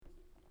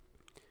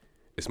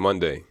It's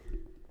Monday.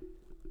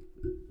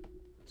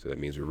 So that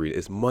means we're reading.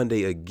 It's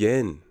Monday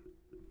again.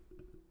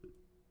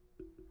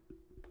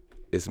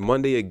 It's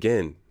Monday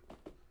again.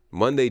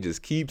 Monday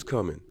just keeps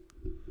coming.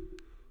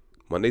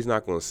 Monday's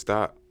not going to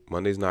stop.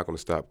 Monday's not going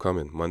to stop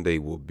coming. Monday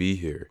will be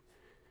here.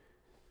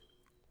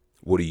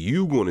 What are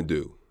you going to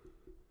do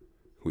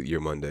with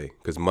your Monday?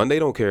 Because Monday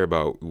don't care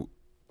about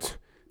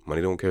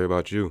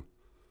you.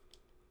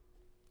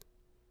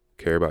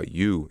 Care about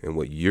you and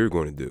what you're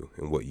going to do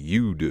and what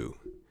you do.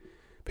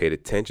 Pay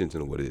attention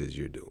to what it is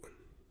you're doing.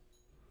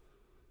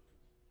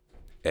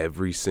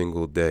 Every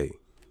single day.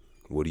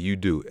 What do you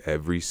do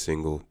every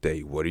single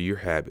day? What are your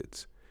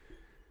habits?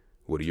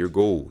 What are your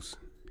goals?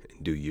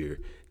 And do your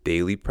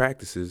daily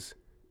practices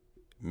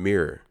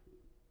mirror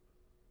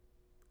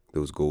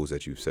those goals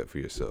that you've set for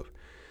yourself?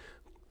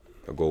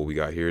 A goal we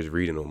got here is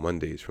reading on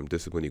Mondays from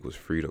Discipline Equals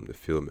Freedom, the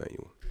field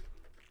manual.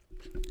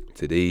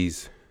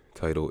 Today's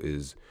title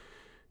is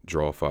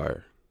Draw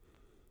Fire.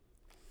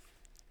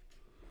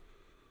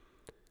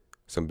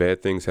 Some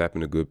bad things happen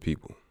to good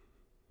people.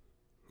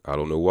 I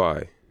don't know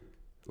why.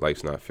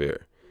 Life's not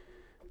fair.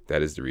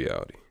 That is the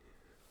reality.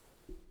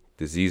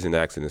 Disease and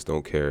accidents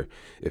don't care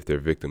if their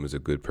victim is a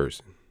good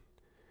person.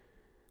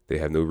 They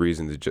have no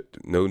reason,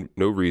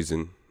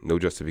 no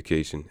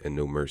justification, and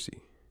no mercy.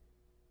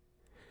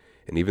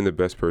 And even the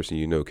best person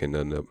you know can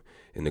end up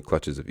in the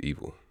clutches of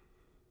evil.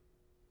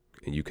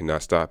 And you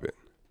cannot stop it.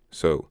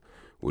 So,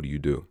 what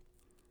do?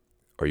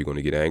 Are you going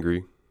to get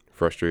angry,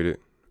 frustrated?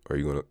 Are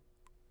you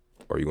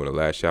going to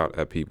lash out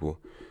at people?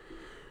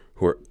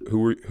 Who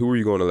are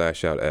you going to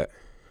lash out at?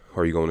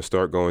 Are you going to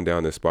start going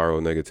down the spiral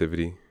of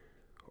negativity?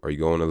 Are you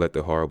going to let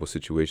the horrible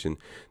situation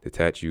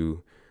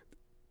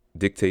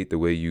dictate the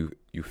way you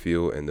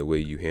feel and the way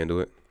you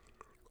handle it?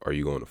 Are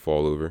you going to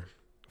fall over,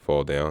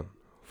 fall down,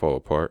 fall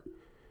apart?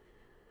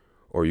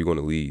 Or are you going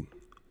to lead?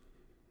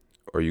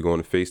 Are you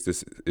going to face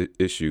this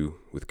issue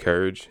with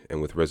courage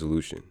and with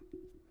resolution?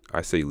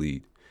 I say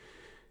lead.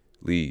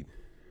 Lead.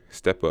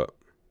 Step up.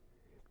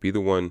 Be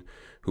the one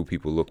who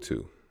people look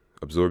to.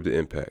 Absorb the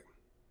impact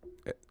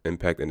and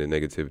the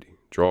negativity.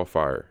 Draw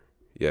fire.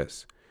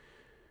 Yes.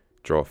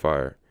 Draw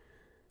fire.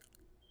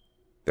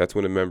 That's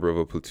when a member of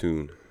a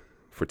platoon,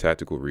 for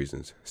tactical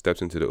reasons,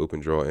 steps into the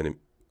open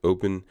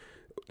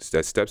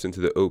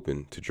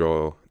to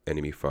draw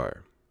enemy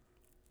fire.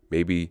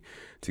 Maybe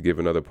to give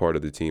another part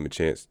of the team a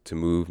chance to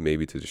move,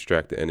 maybe to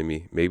distract the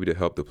enemy, maybe to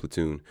help the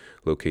platoon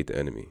locate the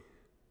enemy.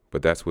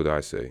 But that's what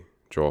I say.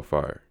 Draw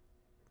fire.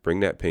 Bring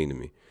that pain to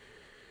me.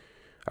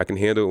 I can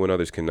handle it when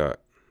others cannot.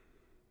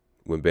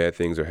 When bad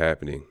things are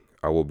happening,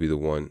 I will be the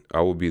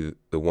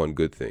one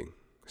good thing,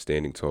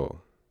 standing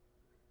tall,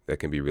 that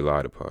can be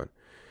relied upon.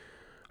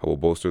 I will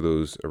bolster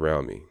those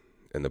around me,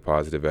 and the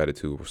positive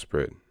attitude will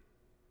spread,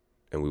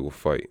 and we will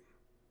fight.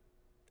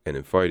 And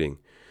in fighting,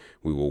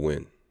 we will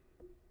win.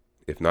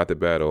 If not the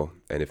battle,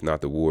 and if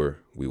not the war,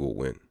 we will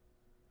win,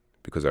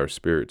 because our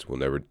spirits will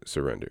never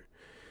surrender.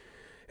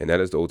 And that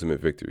is the ultimate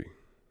victory,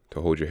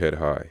 to hold your head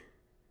high,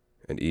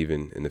 and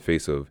even in the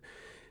face of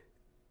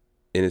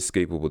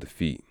inescapable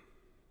defeat,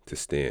 to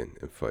stand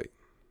and fight.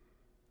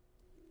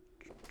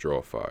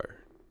 Draw fire.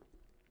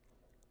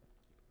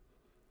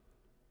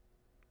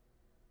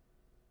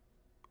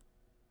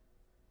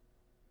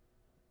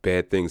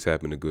 Bad things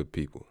happen to good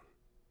people.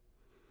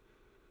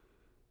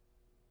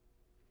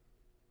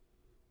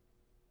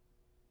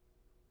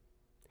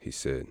 He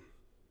said,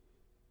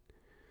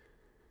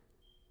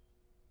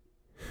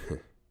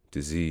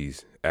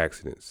 disease,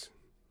 accidents,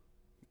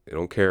 they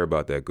don't care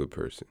about that good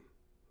person.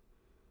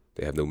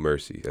 They have no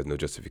mercy, has no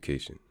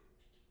justification.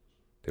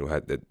 They don't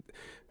have that.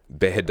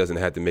 Bad doesn't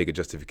have to make a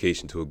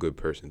justification to a good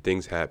person.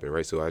 Things happen,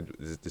 right? So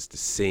it's the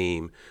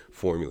same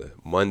formula.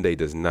 Monday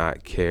does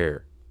not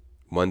care.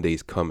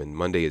 Monday's coming.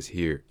 Monday is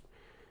here.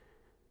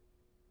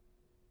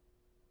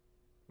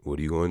 What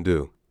are you going to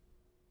do?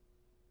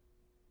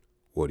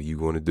 What are you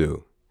going to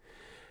do?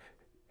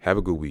 Have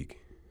a good week.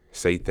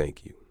 Say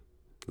thank you.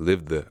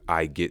 Live the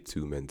I get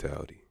to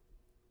mentality.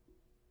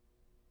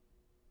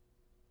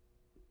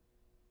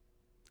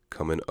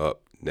 Coming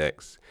up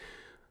next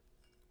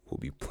will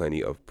be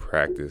plenty of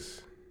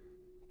practice,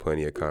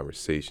 plenty of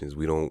conversations.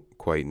 We don't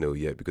quite know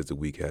yet because the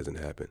week hasn't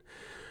happened.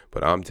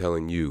 But I'm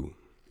telling you,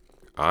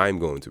 I'm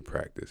going to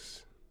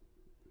practice.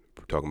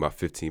 We're talking about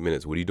 15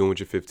 minutes. What are you doing with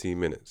your 15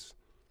 minutes?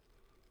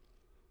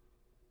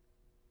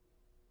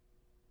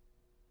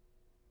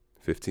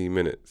 15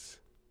 minutes.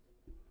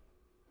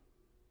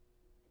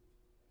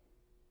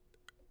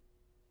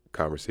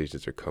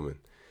 Conversations are coming.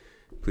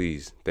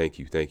 Please, thank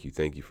you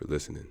for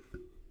listening.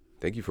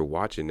 Thank you for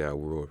watching now.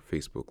 We're on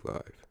Facebook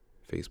Live.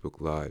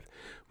 Facebook Live,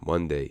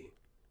 Monday,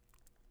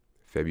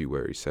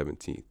 February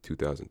 17th,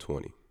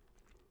 2020.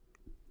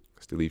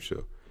 It's The Leaf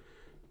Show.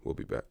 We'll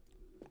be back.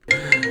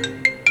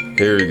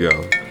 Here we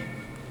go.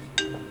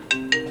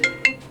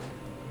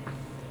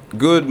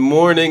 Good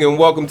morning and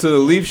welcome to The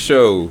Leaf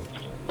Show.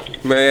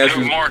 May I ask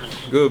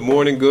Good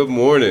morning. Good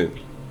morning.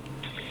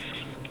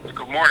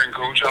 Good morning,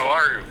 Coach. How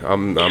are you?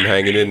 I'm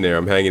hanging in there.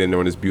 I'm hanging in there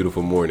on this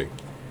beautiful morning.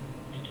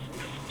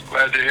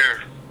 Glad to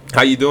hear.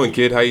 How you doing,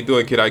 kid? How you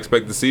doing, kid? I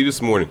expect to see you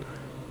this morning.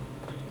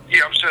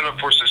 Yeah, I'm set up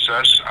for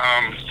success.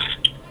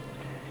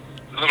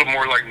 A little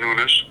more like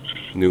newness.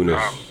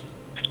 Newness.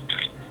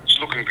 It's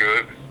looking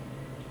good.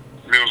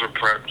 Meals are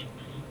prepped.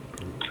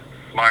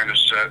 Mind is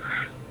set.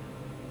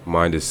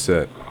 Mind is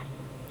set.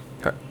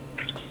 I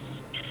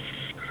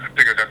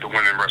think I got the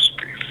winning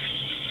recipe.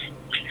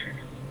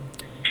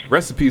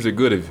 Recipes are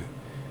good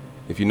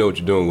if you know what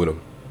you're doing with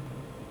them.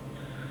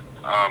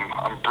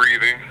 I'm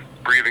breathing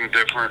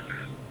different.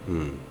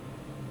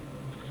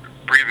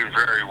 Breathing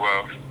very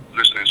well.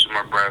 Listening to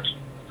my breath.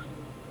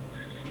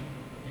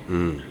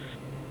 And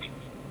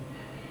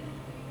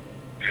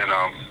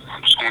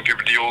I'm just gonna give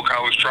it the old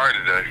college try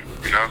today.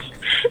 You know.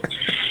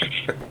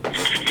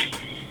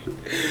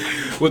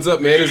 What's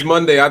up, man? It's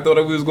Monday. I thought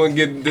we was going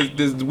to get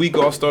this week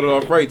all started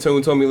off right.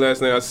 Tone told me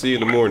last night I'll see you in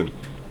the morning.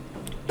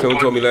 Tone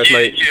told me last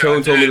night.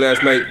 Tone told me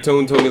last night.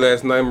 Tone told me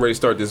last night I'm ready to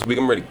start this week.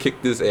 I'm ready to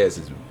kick this ass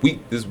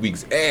this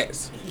week's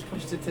ass. He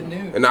pushed it to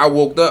noon. And I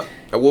woke up.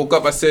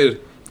 I said,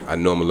 I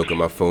know I'm going to look at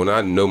my phone.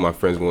 I know my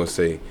friend's going to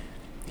say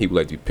he would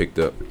like to be picked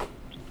up.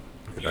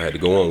 And I had to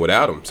go on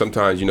without him.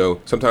 Sometimes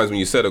when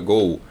you set a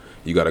goal,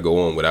 you got to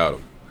go on without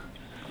him.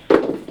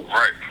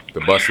 Right.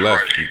 The bus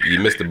left. Right. You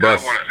missed the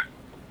bus.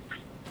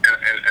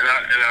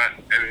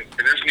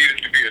 And this needed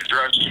to be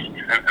addressed,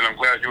 and I'm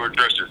glad you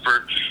addressed it.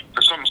 For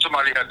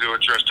somebody had to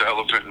address the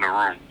elephant in the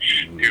room,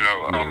 you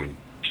know.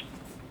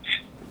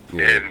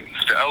 Yeah. And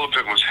the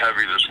elephant was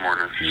heavy this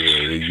morning.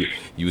 Yeah,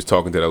 you was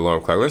talking to the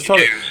alarm clock. Let's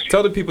talk.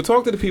 Talk to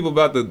the people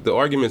about the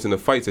arguments and the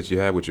fights that you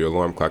had with your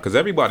alarm clock, because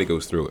everybody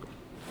goes through it.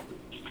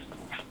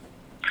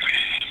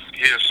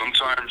 Yeah,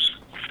 sometimes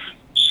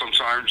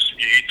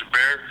you eat the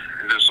bear,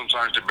 and then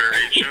sometimes the bear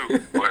eats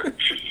you. But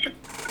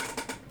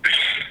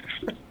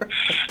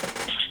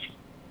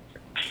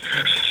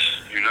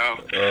you know.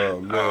 Oh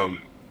man.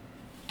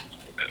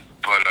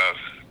 But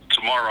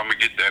tomorrow I'm gonna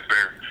get that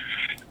bear.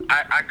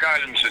 I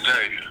got him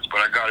today, but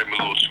I got him a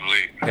little too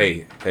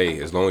late. Hey,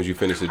 as long as you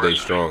finish the day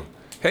strong.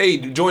 Hey,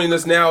 joining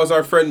us now is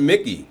our friend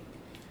Mickey.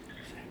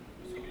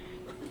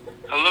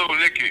 Hello,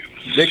 Nicky.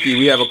 Mickey,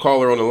 we have a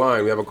caller on the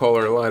line.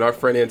 Our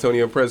friend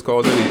Antonio Perez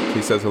calls in.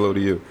 He says hello to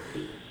you.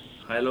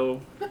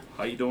 Hello,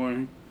 how you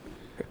doing?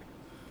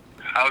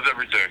 How's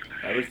everything?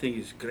 Everything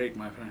is great,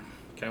 my friend.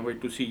 Can't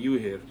wait to see you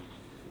here.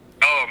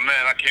 Oh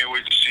man, I can't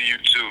wait to see you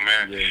too,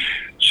 man. Yeah.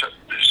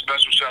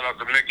 Special shout out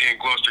to Mickey and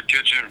Gloucester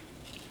Kitchen.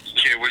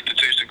 Can't wait to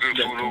taste the good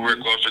food over at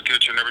Gloucester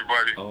Kitchen,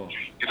 everybody. Oh.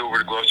 Get over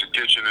to Gloucester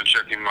Kitchen and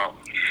check him out.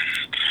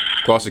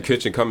 Gloucester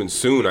Kitchen coming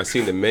soon. I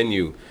seen the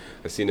menu.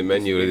 That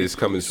is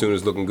coming soon.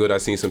 It's looking good. I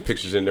seen some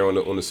pictures in there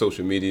on the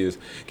social medias.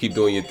 Keep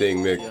doing your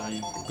thing, Mick.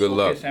 Good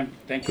luck. Okay, Sam.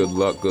 Thank you. Good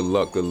luck.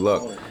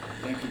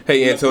 Thank you.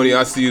 Hey, Antonio,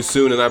 I see you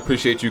soon, and I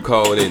appreciate you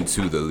calling in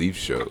to the Leaf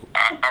Show. All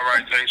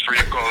right, thanks for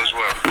your call as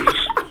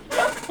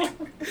well.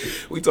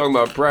 We talking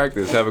about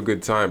practice. Have a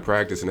good time.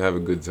 Practice and have a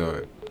good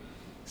time.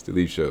 It's the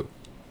Leaf Show.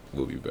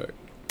 We'll be back.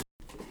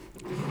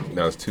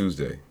 Now it's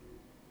Tuesday.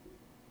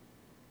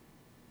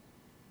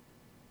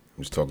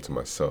 I'm just talking to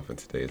myself, and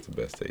today is the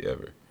best day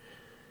ever.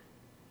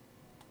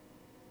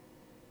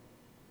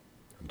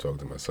 I'm talking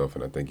to myself,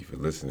 and I thank you for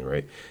listening,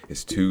 right?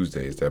 It's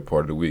Tuesday. It's that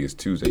part of the week. It's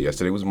Tuesday.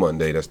 Yesterday was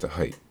Monday. That's the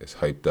hype. It's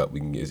hyped up.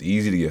 It's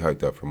easy to get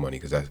hyped up for money,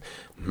 because I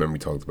remember we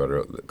talked about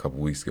it a couple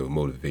weeks ago,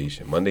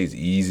 motivation. Monday's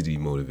easy to be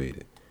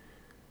motivated.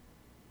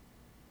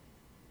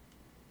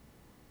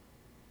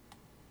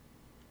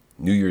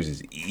 New Year's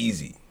is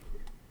easy.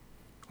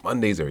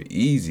 Mondays are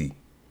easy.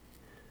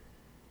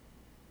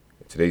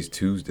 Today's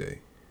Tuesday.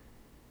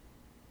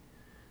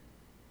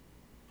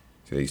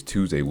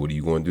 What are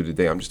you going to do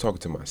today? I'm just talking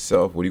to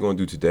myself. What are you going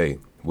to do today?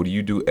 What do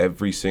you do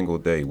every single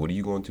day? What are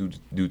you going to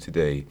do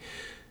today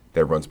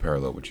that runs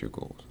parallel with your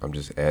goals? I'm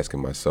just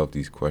asking myself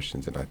these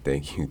questions, and I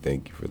thank you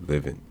for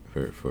living,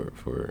 for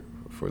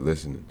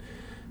listening.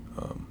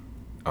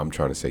 I'm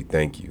trying to say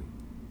thank you.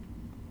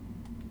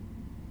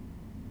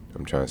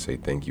 I'm trying to say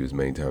thank you as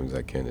many times as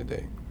I can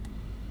today.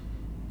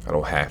 I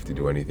don't have to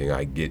do anything.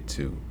 I get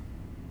to.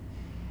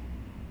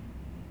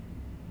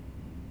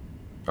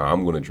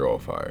 I'm going to draw a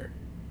fire.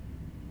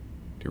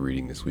 The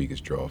reading this week is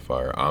draw a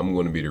fire. I'm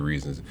going to be the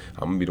reasons.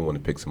 I'm going to be the one to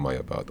pick somebody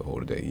up out the hole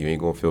today. You ain't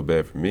going to feel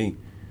bad for me.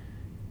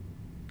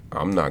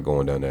 I'm not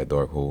going down that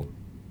dark hole.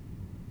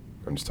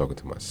 I'm just talking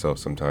to myself.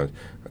 Sometimes,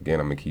 again,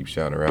 I'm going to keep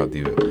shouting her out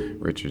there.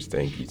 Richards,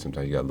 thank you.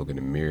 Sometimes you got to look in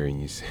the mirror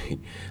and you say,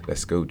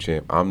 let's go,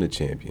 champ. I'm the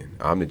champion.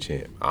 I'm the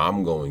champ.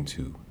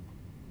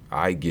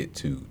 I get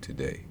to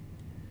today.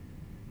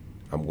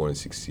 I'm going to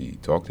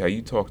succeed. Talk to how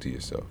you talk to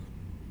yourself.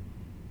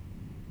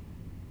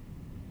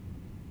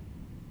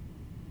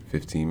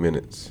 15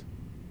 minutes.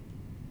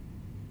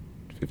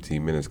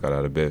 15 minutes, got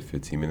out of bed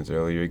 15 minutes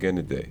earlier again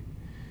today.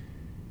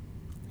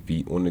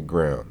 Feet on the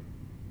ground.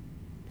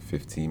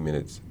 15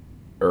 minutes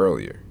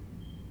earlier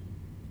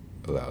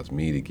allows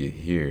me to get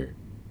here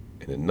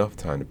in enough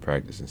time to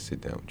practice and sit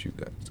down with you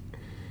guys.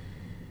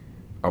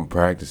 I'm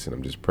practicing.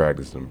 I'm just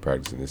practicing.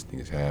 This thing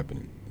is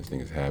happening.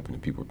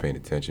 People are paying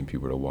attention.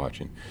 People are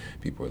watching.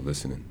 People are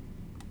listening.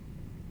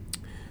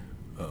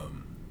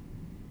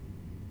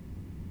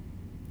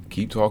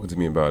 keep talking to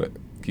me about it.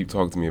 Keep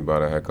talking to me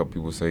about it. I had a couple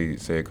people say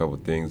a couple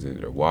things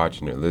that they're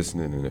watching, they're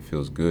listening, and it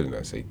feels good. And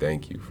I say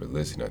thank you for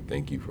listening. I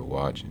thank you for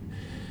watching.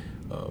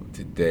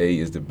 Today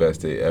is the best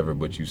day ever,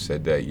 but you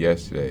said that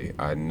yesterday.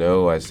 I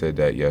know I said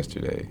that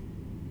yesterday.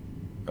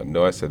 But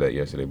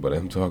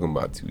I'm talking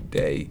about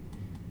today.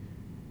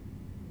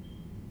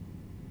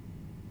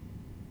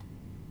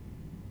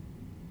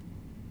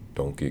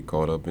 Don't get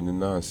caught up in the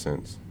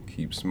nonsense.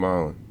 Keep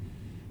smiling.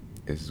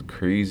 It's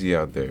crazy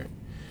out there.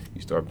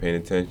 You start paying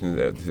attention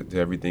to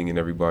everything and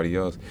everybody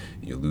else,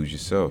 you lose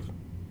yourself.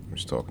 I'm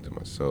just talking to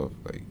myself.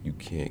 Like, you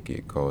can't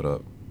get caught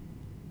up.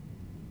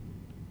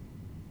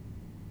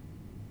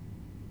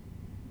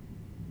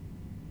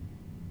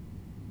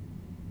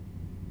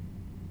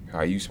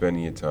 How you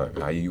spending your time?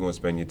 How you gonna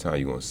spend your time?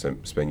 You gonna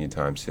spend your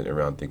time sitting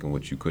around thinking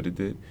what you could have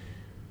did?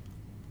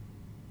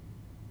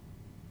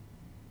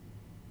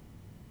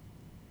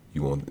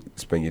 You want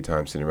to spend your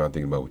time sitting around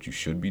thinking about what you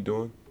should be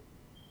doing?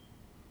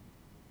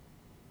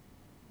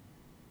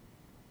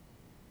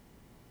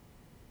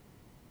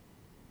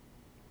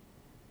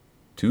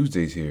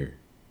 Tuesday's here.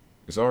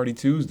 It's already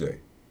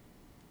Tuesday.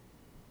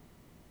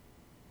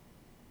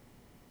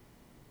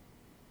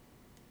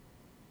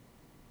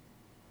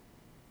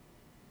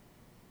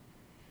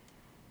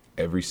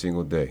 Every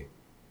single day.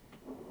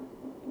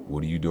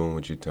 What are you doing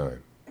with your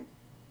time?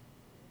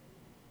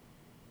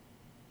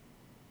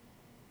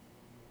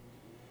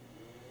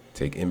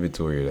 Take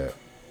inventory of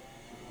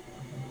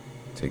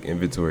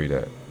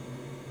that.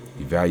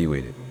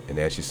 Evaluate it and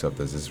ask yourself,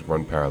 does this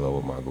run parallel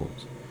with my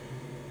goals?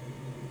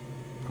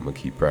 I'm going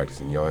to keep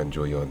practicing. Y'all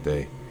enjoy your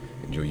day.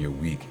 Enjoy your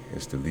week.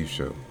 It's the Leaf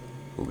Show.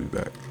 We'll be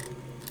back.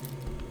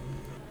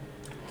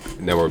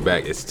 Now we're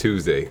back. It's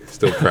Tuesday.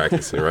 Still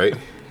practicing, right?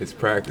 It's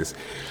practice.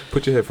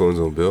 Put your headphones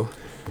on, Bill.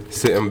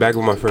 I'm back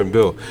with my friend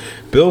Bill.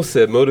 Bill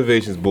said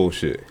motivation's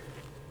bullshit.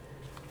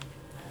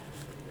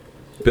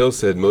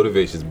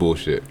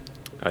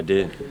 I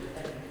did.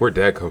 Where'd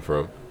that come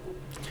from?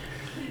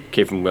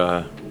 Came from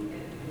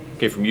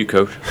you,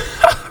 Coach.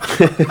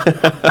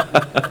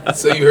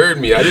 So you heard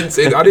me. I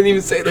didn't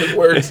even say those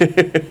words.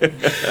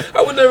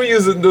 I would never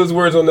use those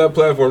words on that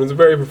platform. It's a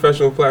very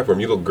professional platform.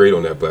 You look great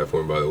on that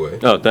platform, by the way.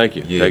 Oh, thank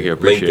you. Yeah, thank you. I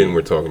appreciate LinkedIn, it.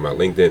 we're talking about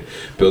LinkedIn.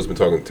 Bill's been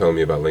telling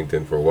me about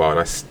LinkedIn for a while,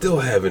 and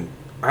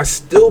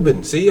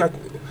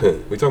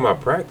we talking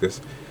about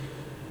practice.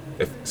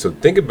 So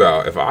think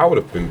about if I would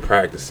have been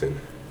practicing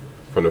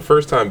from the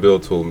first time Bill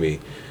told me,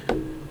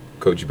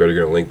 Coach, you better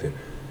get on LinkedIn.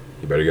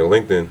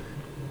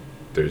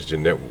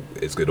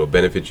 It'll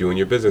benefit you in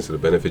your business.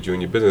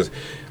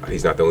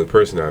 He's not the only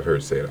person I've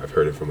heard say it. I've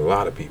heard it from a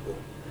lot of people.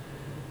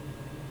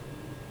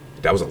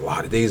 That was a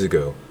lot of days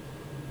ago.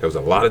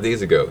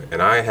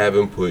 And I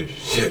haven't put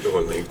shit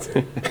on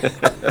LinkedIn.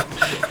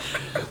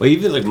 Well,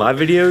 even like my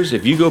videos,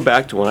 if you go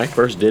back to when I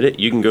first did it,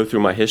 you can go through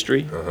my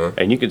history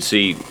and you can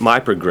see my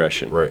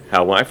progression. Right.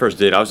 How when I first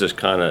did it, I was just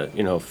kind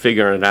of,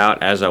 figuring it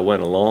out as I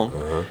went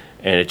along.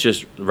 And it's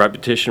just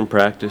repetition,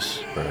 practice.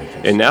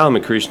 And now I'm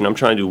increasing. I'm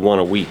trying to do one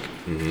a week.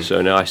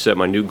 So now I set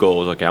my new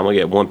goals. Okay, I'm going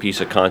to get one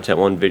piece of content,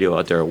 one video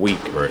out there a week.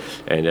 Right.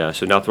 And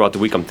so now throughout the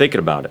week, I'm thinking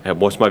about it.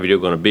 What's my video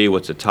going to be?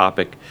 What's the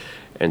topic?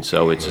 And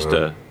so it's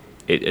just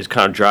it's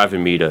kind of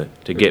driving me to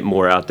get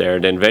more out there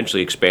and then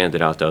eventually expand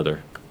it out to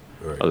other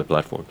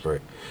platforms.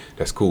 Right.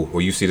 That's cool.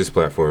 Well, you see this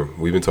platform.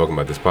 We've been talking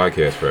about this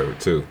podcast forever,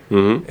 too.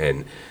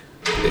 And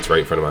it's right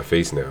in front of my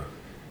face now.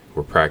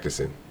 We're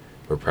practicing.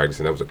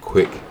 That was a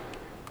quick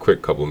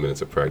couple of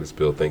minutes of practice,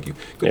 Bill. Thank you.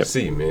 Good to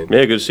see you, man.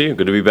 Yeah, good to see you.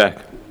 Good to be back.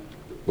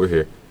 We're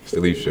here. It's the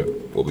Leaf Show.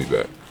 We'll be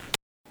back.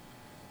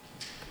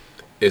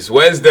 It's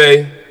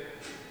Wednesday.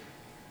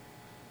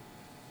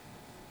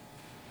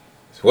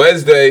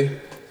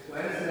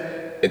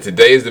 And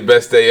today is the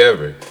best day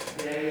ever.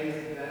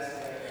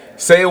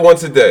 Say it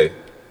once a day.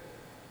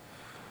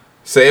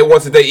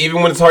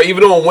 Even when it's hard.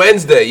 Even on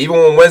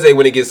Wednesday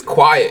when it gets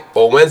quiet.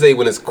 Or Wednesday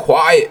when it's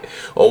quiet.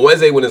 Or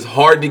Wednesday when it's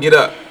hard to get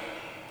up.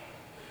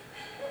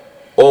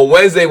 On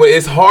Wednesday when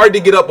it's hard to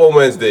get up on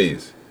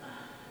Wednesdays.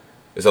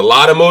 It's a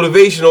lot of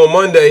motivation on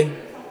Monday.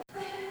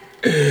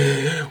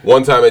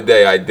 One time a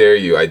day, I dare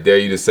you. I dare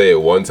you to say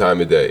it one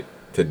time a day.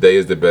 Today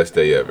is the best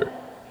day ever.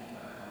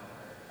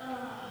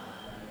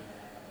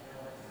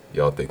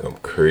 Y'all think I'm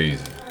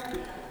crazy.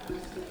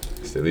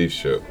 It's the Leaf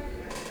Show.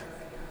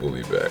 We'll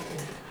be back.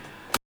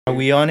 Are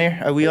we on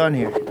here? Ricky's on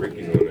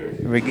there.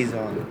 Ricky's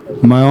on.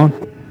 Am I on?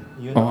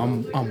 You're Oh,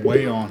 not. I'm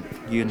way on.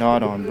 You're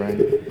not on,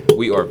 Brandon.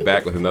 We are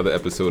back with another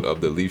episode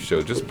of the Leaf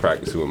Show. Just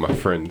practicing with my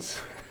friends.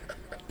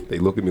 They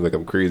look at me like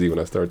I'm crazy when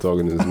I start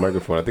talking to this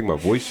microphone. I think my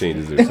voice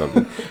changes or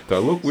something. Do I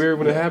look weird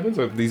when it happens?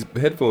 Or these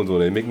headphones on,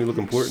 they make me look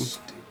important?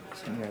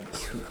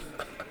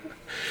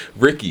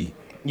 Ricky,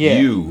 Yeah,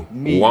 you,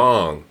 me.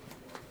 Wong,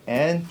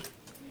 And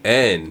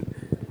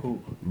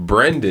who?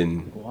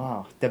 Brendan.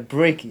 Wow, the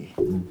Breaky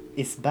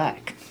is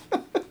back.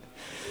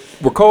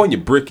 We're calling you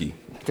Bricky.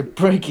 The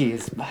Breaky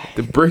is back.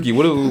 The Bricky.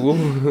 What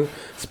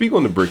speak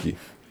on the Bricky.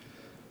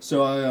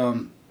 So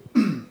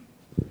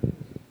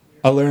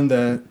I learned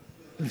that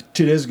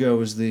 2 days ago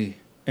was the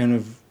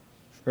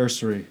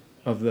anniversary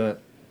of that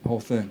whole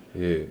thing.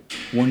 Yeah.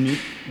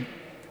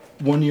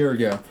 1 year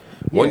ago.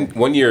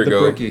 One year The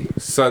ago, Bricky.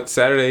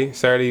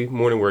 Saturday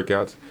morning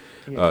workouts.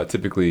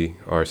 Typically,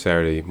 our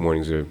Saturday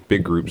mornings are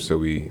big groups, so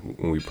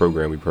when we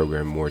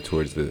program more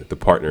towards the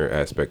partner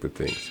aspect of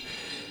things.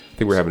 I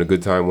think we're having a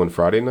good time one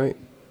Friday night.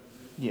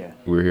 Yeah.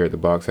 We were here at the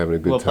box having a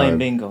good We're time. playing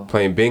bingo.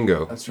 Playing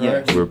bingo. That's Yeah.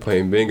 right. We were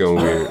playing bingo,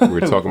 and we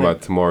were talking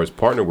about tomorrow's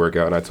partner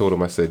workout, and I told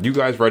him, I said, you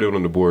guys write it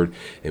on the board,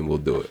 and we'll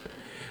do it.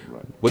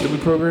 What did we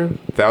program?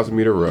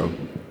 1,000-meter row.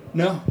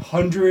 No,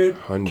 100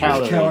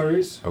 Calories.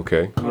 calories.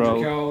 Okay. 100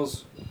 Row.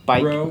 calories.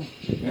 Bike. Row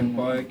and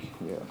bike.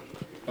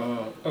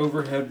 Yeah.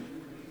 Overhead.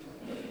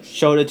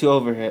 Shoulder to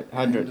overhead.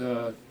 100.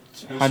 And,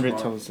 toes 100 bar.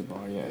 toes to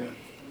bar, yeah.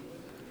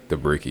 The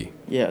Bricky.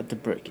 Yeah, the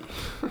bricky.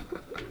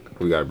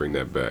 We got to bring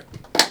that back.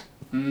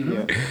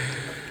 Yeah.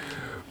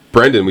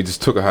 Brendan, we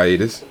just took a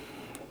hiatus.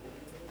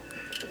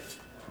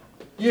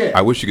 Yeah.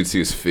 I wish you could see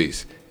his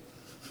face.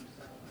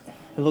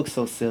 It looks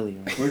so silly.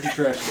 Right? Where'd your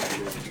trash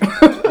go?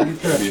 Where'd your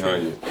trash go?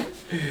 Behind you.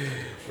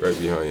 Right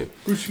behind you.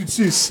 Wish you could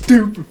see his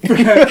stupid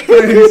fat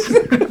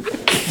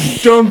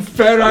face. Dumb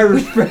fat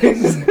Irish face.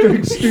 His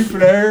big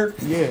stupid hair.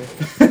 Yeah.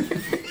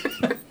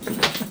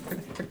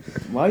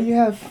 Why you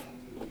have...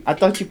 I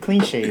thought you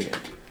clean shaved it.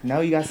 Now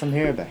you got some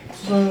hair back.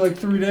 It's only like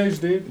 3 days,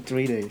 dude.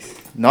 3 days.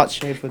 Not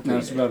shaved for 3 No,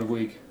 days. it's about a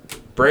week.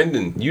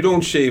 Brendan, you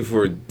don't shave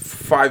for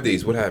 5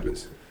 days. What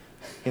happens?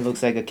 He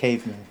looks like a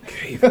caveman.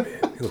 Caveman.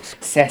 He looks.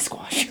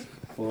 Sasquatch.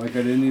 Well, like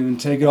I didn't even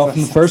take it off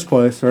in the first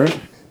place, right?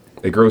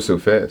 It grows so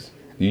fast.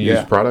 You Yeah.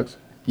 use products?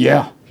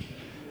 Yeah.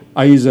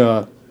 I use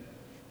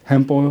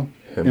hemp oil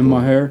Hemp in my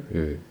oil. hair,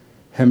 Yeah.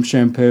 hemp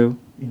shampoo.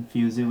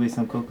 Infuse it with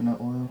some coconut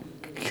oil.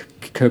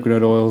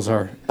 Coconut oils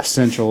are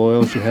essential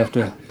oils. You have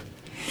to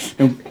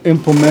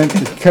implement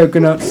the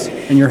coconuts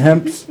and your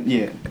hemps.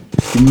 Yeah.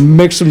 You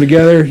mix them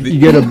together. You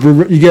get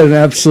an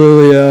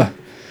absolutely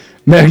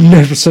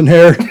magnificent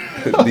hair.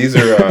 these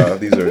are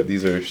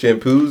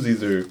shampoos.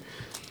 These are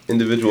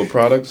individual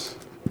products.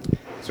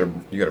 So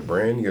you got a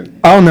brand? You got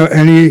I don't know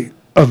any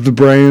of the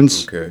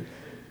brands okay.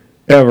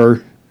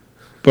 ever,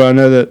 but I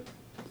know that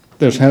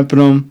there's hemp in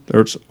them.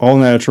 There's all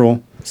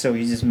natural. So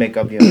you just make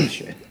up your own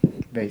shit,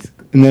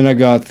 basically. And then I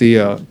got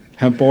the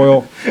hemp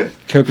oil,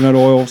 coconut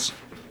oils,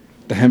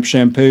 the hemp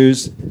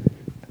shampoos.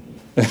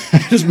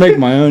 I just make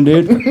my own,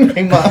 dude.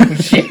 Make my own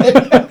shit.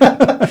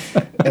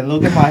 And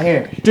look at my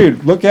hair.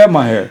 Dude, look at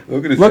my hair.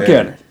 Look at his Look hair.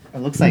 at it. It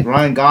looks like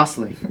Ryan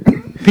Gosling.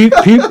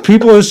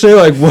 People would say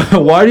like,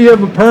 "Why do you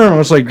have a perm?" I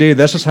was like, "Dude,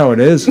 that's just how it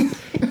is."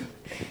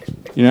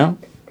 You know,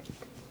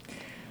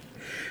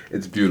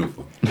 It's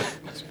beautiful.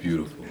 It's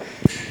beautiful.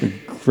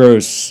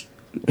 gross.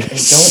 And don't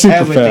Super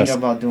ever fast. think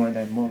about doing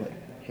that mullet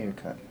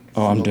haircut.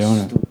 Oh, I'm Looks doing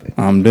it. stupid.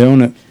 I'm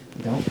doing it.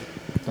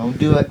 Don't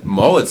do it.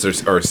 Mullets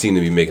are seen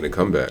to be making a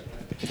comeback.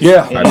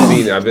 Yeah, I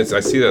see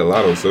that a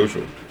lot on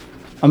social.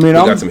 I mean, We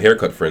I'm got some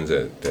haircut friends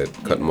that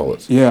cut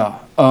mullets. yeah.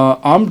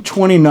 I'm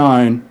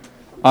 29.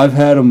 I've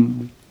had a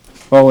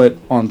mullet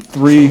on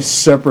 3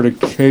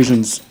 separate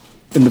occasions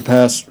in the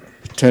past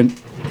 10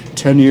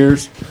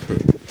 years,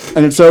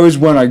 and it's always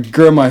when I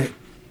grow my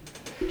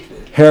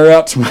hair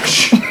out to my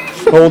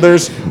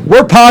shoulders.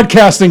 We're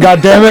podcasting,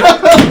 goddammit.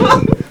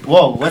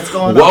 Whoa, what's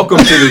going on? Welcome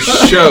to the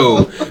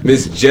show,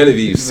 Miss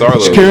Genevieve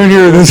Sarlo. Karen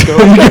here, this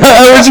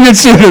I wish you could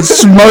see the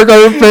smirk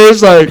on her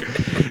face, like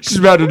she's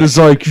about to just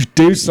like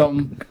do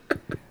something.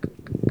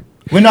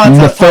 We're not talking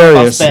about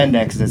Nefarious.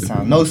 spandex this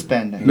time. No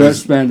spandex. No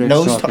spandex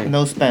No, talking.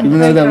 no spandex. Even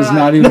though that was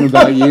not even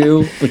about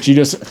you, but you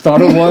just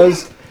thought it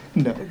was.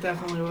 no, It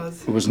definitely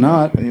was. It was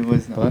not. it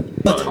was not.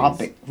 The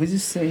topic. We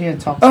just sit here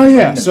and talk. Oh some yeah.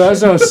 random So as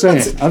shit. I was saying,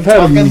 I've had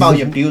Talking a about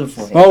your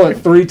beautiful hair. mullet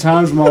 3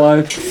 times in my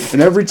life,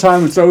 and every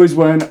time it's always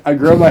when I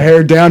grow my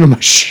hair down to my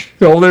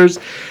shoulders.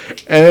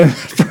 And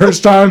the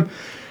first time,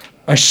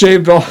 I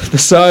shaved off the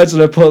sides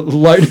and I put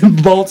lightning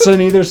bolts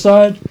in either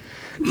side.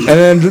 And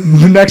then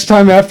the next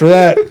time after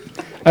that,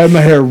 I had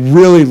my hair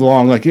really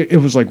long, like it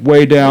was like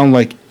way down,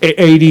 like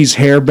 80s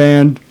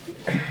hairband.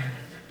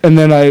 And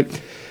then I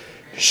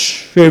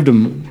shaved a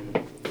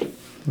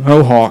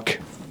mohawk,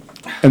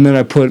 and then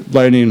I put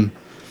lightning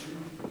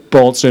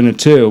bolts in it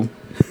too.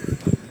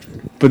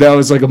 But that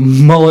was like a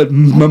mullet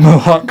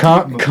mohawk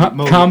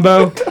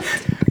combo.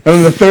 And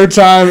then the third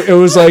time, it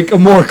was like a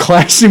more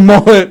classy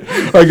mullet.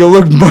 Like it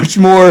looked much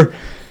more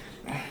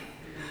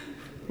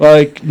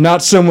like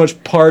not so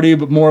much party,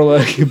 but more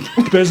like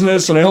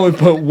business. And I only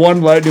put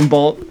 1 lightning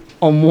bolt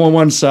on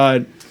one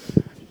side,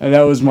 and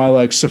that was my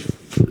like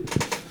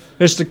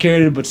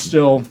sophisticated, but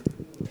still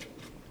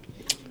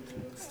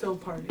Still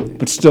party.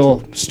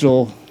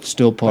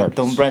 part.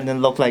 Don't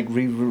Brendan look like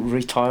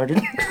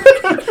retarded?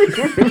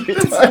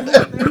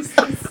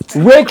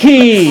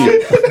 Ricky,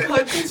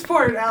 Cut this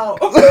part out.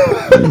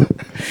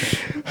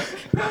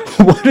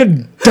 what a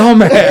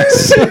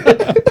dumbass!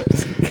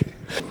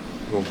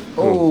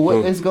 Oh,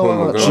 what is going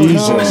on?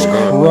 Jesus Christ,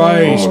 Oh,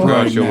 right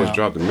gosh, you almost now.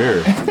 dropped the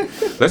mirror.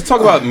 Let's talk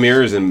about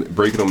mirrors and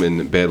breaking them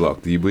in bad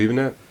luck. Do you believe in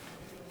that?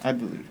 I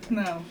believe.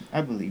 No.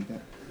 I believe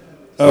that.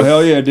 Oh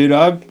hell yeah, dude!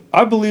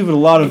 I believe in a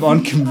lot of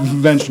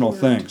unconventional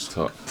things.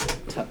 Talk.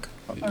 Tuck.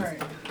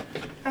 Alright.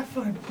 Have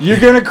You're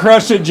gonna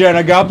crush it,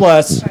 Jenna. God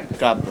bless.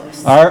 God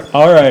bless.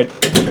 All right.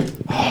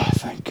 Oh,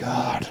 thank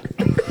God.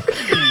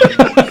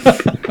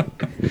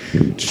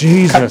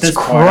 Jesus this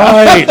part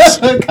out.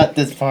 Christ. Cut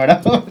this part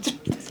out.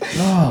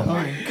 Oh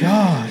my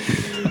God.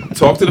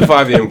 Talk to the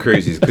 5 a.m.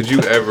 crazies. Could you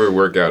ever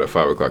work out at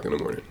 5 o'clock in the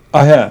morning?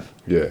 I have.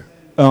 Yeah.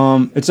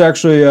 It's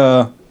actually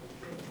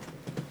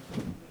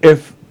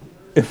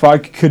if I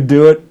could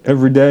do it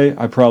every day,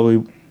 I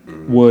probably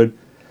would,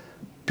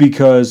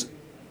 because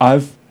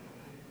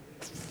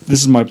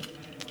this is my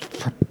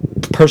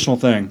personal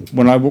thing.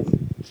 When I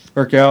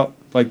work out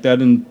like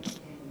that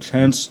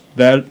intense,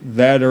 that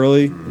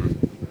early,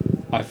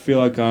 I feel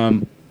like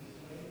I'm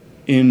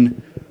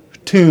in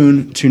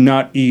tune to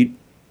not eat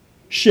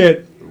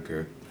shit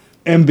Okay.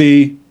 and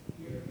be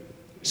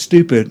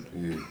stupid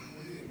Yeah.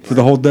 for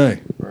the whole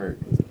day. Right.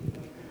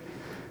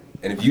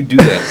 And if you do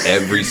that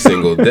every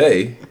single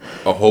day,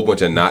 a whole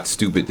bunch of not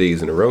stupid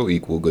days in a row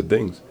equal good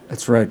things.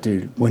 That's right,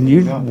 dude. When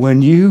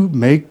you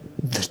make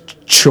the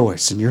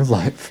choice in your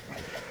life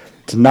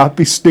to not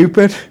be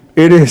stupid,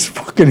 it is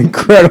fucking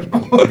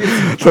incredible.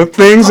 The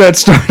things that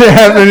start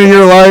happening in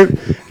your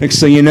life. Next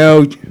thing you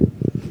know,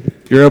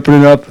 you're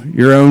opening up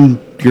your own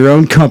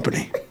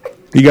company.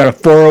 You got a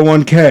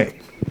 401k.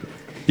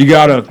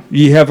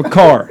 You have a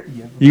car.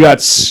 You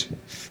got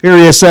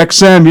Sirius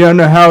XM. You don't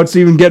know how it's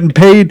even getting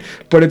paid,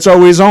 but it's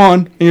always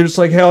on, and you're just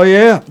like, hell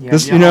yeah.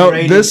 This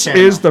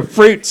is the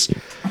fruits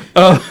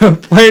of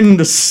planting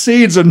the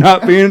seeds of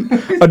not being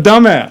a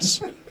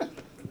dumbass.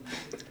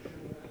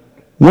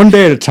 One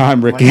day at a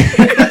time, Ricky.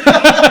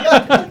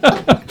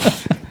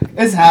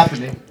 It's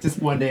happening.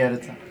 Just one day at a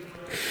time.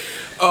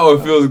 Oh,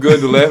 it feels good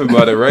to laugh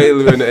about it, right?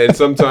 And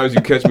sometimes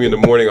you catch me in the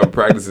morning, I'm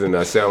practicing, and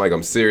I sound like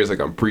I'm serious, like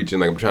I'm preaching,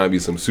 like I'm trying to be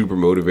some super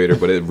motivator,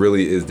 but it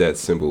really is that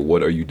simple.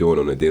 What are you doing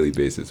on a daily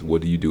basis?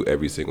 What do you do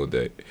every single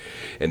day?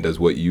 And does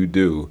what you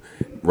do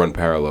run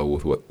parallel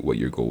with what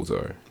your goals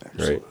are,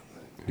 right?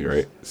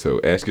 Right? So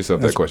ask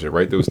yourself that question.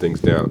 Write those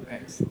things down.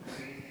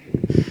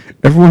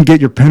 Everyone get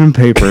your pen and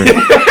paper,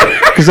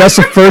 because that's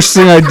the first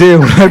thing I do.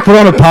 When I put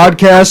on a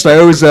podcast, I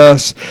always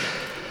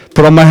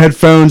put on my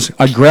headphones,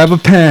 I grab a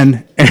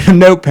pen and a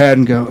notepad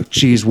and go,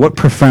 geez, what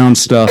profound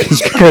stuff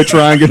is Coach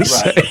Ryan going to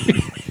say?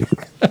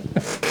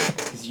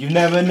 'Cause you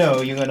never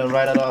know. You're going to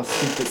write out all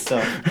stupid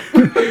stuff.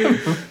 And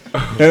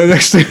the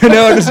next thing I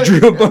know, I just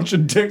drew a bunch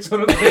of dicks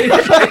on a page.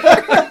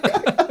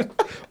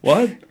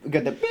 What? We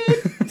got the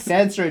beep.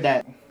 Censor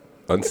that.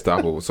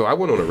 Unstoppable. So I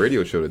went on a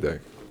radio show today.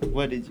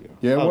 What did you?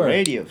 Yeah, oh, where?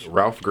 radio show.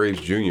 Ralph Graves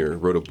Jr.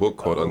 wrote a book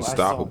called Oh,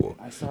 Unstoppable.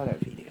 I saw that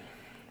video.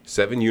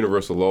 7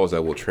 universal laws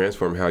that will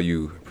transform how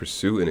you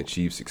pursue and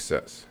achieve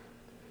success.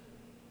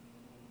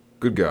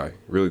 Good guy.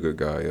 Really good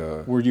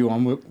guy. Were you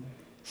on with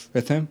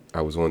him?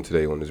 I was on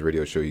today on his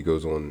radio show. He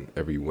goes on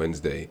every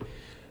Wednesday.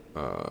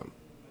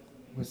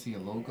 Was he a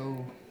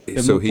logo?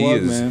 So him a he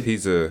plug, is. man.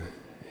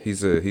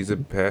 He's a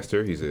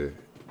pastor. He's a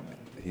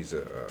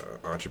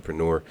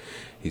entrepreneur.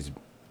 He's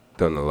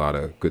done a lot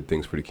of good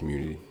things for the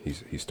community.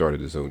 He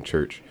started his own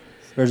church.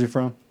 Where's he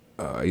from?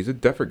 He's a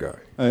Deptford guy.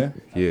 Oh, yeah?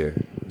 Yeah,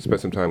 I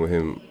spent some time with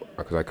him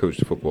because I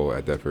coached football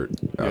at Deptford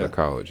out of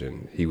college,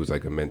 and he was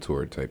like a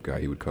mentor type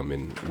guy. He would come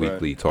in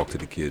weekly, talk to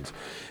the kids,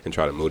 and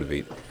try to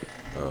motivate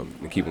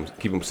and keep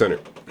them centered.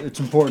 It's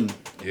important,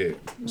 Yeah.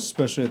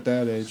 especially at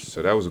that age.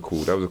 So that was a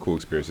cool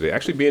experience today.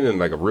 Actually being in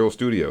like a real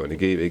studio, and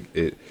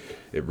it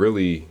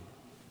really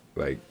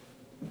like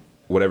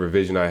whatever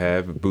vision I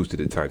have boosted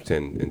it times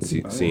 10, and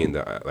seeing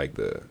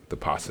the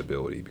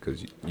possibility,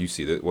 because you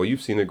see that. Well,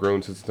 you've seen it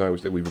grown since the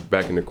time we were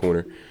back in the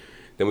corner.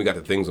 Then we got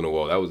the things on the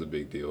wall. That was a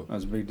big deal. That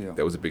was a big deal.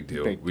 That was a big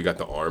deal. We got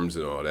the arms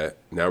and all that.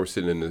 Now we're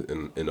sitting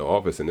in the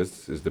office, and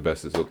this is the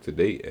best it's looked to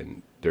date.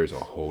 And there's a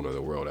whole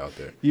nother world out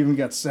there. You even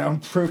got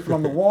soundproof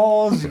on the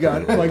walls. You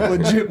got like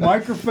legit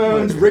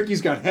microphones.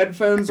 Ricky's got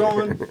headphones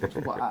on.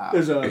 Wow.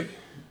 There's a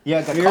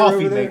Yeah, the mirror coffee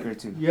over there. maker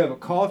too. You have a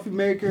coffee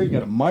maker. You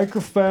got a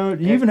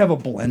microphone. You even have a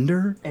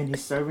blender. And you're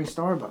serving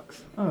Starbucks.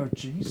 Oh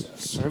Jesus!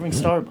 Serving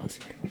Starbucks.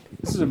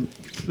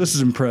 This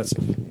is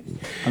impressive.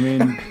 I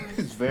mean,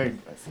 It's very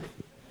impressive.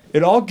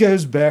 it all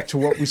goes back to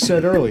what we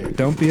said earlier.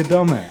 Don't be a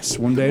dumbass.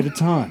 One day at a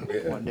time.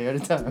 One day at a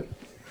time.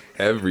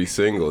 Every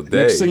single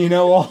day. Next thing you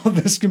know, all of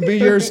this can be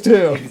yours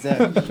too.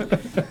 Exactly.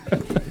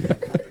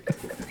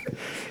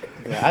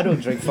 Yeah, I don't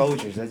drink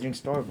Folgers. I drink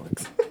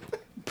Starbucks.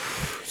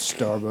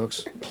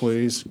 Starbucks,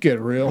 please get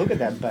real. Look at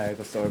that bag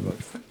of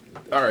Starbucks.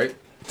 All right,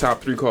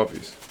 top 3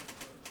 coffees.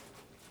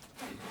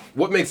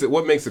 What makes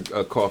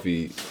a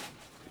coffee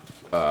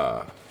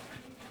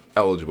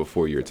eligible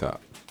for your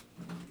top?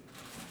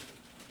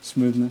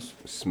 Smoothness,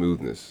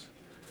 Smoothness,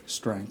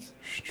 strength,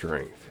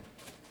 strength.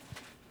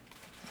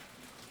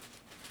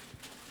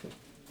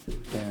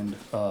 and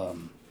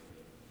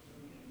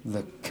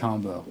the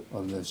combo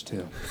of those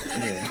two.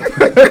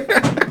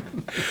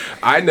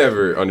 I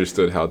never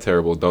understood how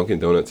terrible Dunkin'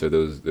 Donuts or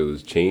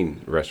those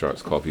chain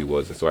restaurants' coffee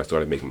was, and so I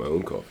started making my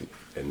own coffee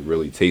and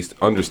really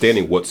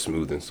understanding what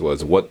smoothness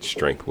was, what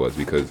strength was,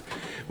 because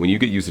when you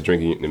get used to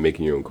drinking and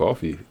making your own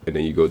coffee, and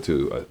then you go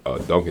to a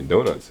Dunkin'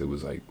 Donuts, it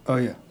was like, Oh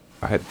yeah.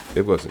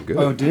 It wasn't good.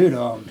 Oh, dude.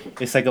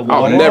 It's like a I'll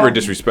water. never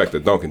disrespect the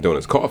Dunkin'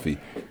 Donuts coffee,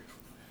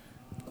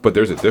 but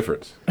there's a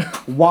difference.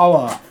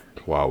 Wawa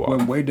Wow.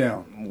 went way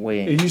down.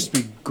 Wait. It used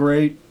to be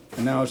great,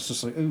 and now it's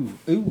just like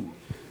ooh.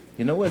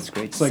 You know what's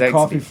great? It's like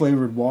coffee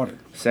flavored water.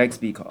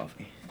 Saxby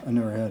coffee. I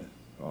never had it.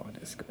 Oh,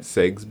 that's good.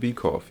 Segsby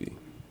Coffee.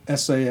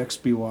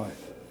 SAXBY.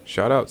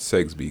 Shout out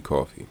Segsby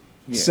Coffee.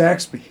 Yeah.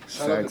 Saxby.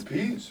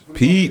 Pete's.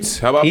 Pete's.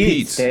 How about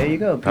Pete's? There you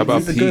go. How about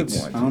Pete's is a good Pete's?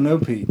 I one. don't know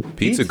Pete.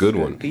 Pete's a good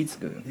one. Pete's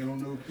good. You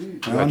don't know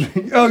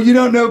Pete. Oh, you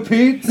don't know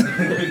Pete?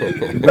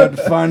 You're about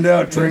to find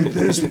out. Drink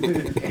this.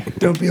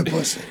 Don't be a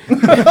pussy.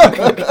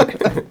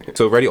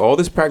 So, ready? All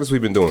this practice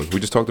we've been doing. We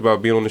just talked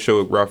about being on the show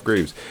with Ralph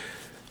Graves.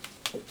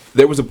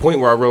 There was a point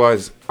where I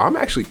realized I'm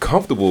actually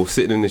comfortable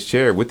sitting in this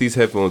chair with these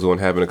headphones on,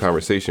 having a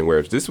conversation. Where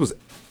if this was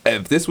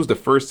the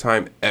first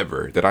time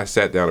ever that I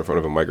sat down in front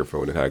of a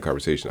microphone and had a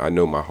conversation, I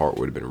know my heart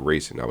would have been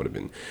racing. I would have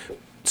been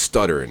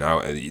stuttering. I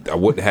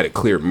wouldn't have had a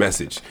clear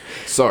message.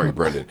 Sorry,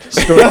 Brendan.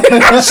 Story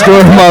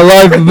of my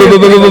life.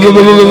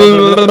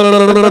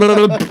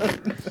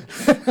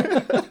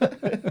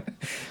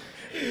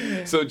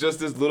 So just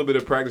this little bit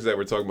of practice that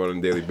we're talking about on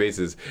a daily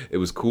basis, it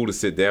was cool to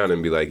sit down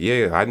and be like,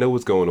 yeah, I know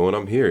what's going on.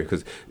 I'm here.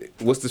 Because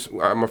what's this?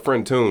 My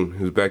friend Tone,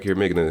 who's back here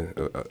making a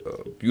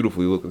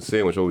beautifully looking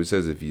sandwich, always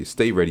says, if you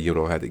stay ready, you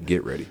don't have to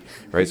get ready.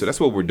 Right? So that's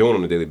what we're doing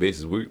on a daily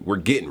basis. We're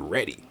getting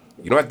ready.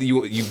 You don't have to.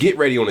 You get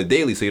ready on a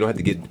daily, so you don't have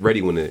to get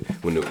ready when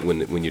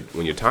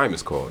your time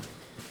is called.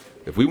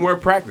 If we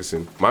weren't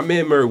practicing, my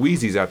man Murray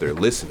Weezy's out there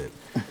listening.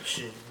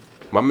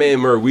 My man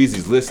Murray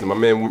Weezy's listening. My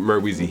man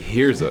Murray Weezy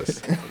hears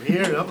us. I'm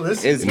here. I'm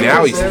listening. It's And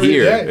now he's every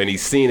here day. and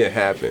he's seen it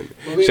happen.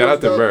 Molino's Shout out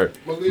to Deli- Murray.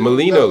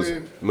 Molino's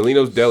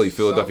Molino's Deli,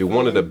 Philadelphia.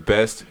 One of the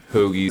best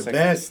hoagies.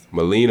 Best.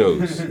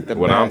 Molino's.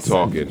 When I'm best.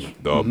 talking,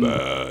 the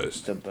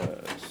best. The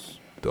best.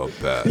 The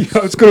best.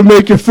 It's gonna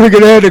make your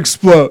friggin' head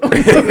explode.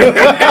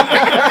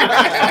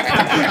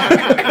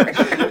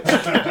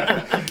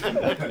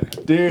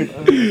 Dude,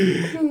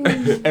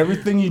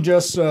 everything you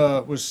just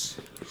was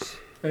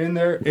saying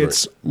there,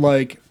 it's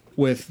like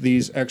with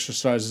these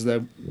exercises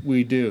that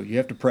we do. You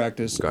have to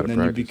practice, Gotta and then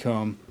practice. you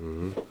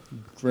become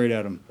great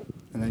at them,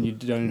 and then you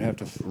don't even have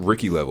to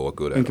Ricky level,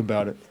 good at think it.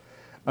 about it.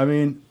 I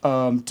mean,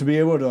 to be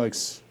able to like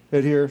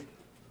sit here,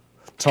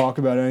 talk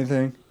about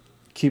anything,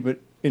 keep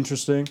it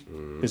interesting,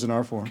 is an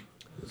art form,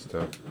 It's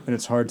tough. and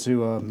it's hard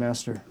to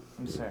master.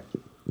 I'm sorry.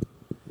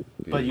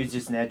 But you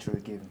just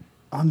naturally give him.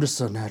 I'm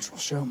just a natural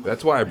showman.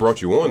 That's why I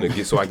brought you on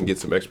so I can get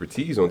some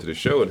expertise onto the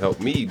show and help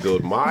me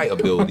build my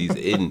abilities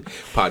in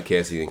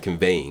podcasting and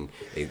conveying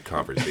a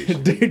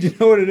conversation. Dude, you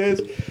know what it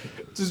is?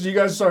 Just you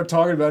guys start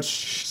talking about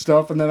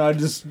stuff, and then I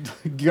just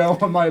go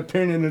on my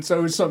opinion. It's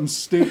always something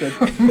stupid,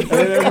 and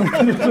then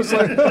everyone's just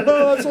like,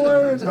 "Oh, that's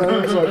hilarious." And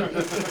I'm just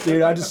like,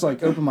 dude, I just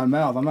like open my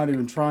mouth. I'm not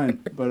even trying,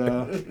 but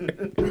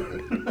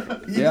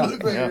You Yeah.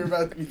 look like you're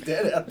about to be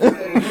dead out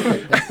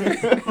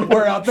there.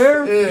 we're out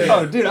there. Yeah.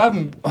 Oh, dude,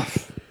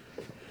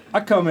 I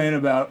come in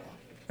about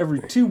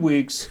every 2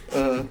 weeks,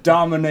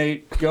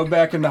 dominate, go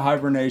back into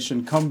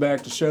hibernation, come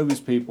back to show these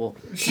people.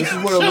 This is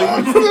what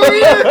elite.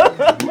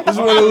 This is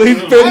what elite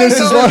fitness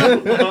is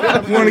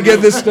like. You want to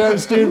get this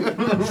status, dude?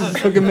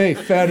 Look at me,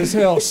 fat as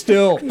hell,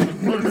 still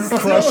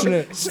crushing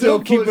it, still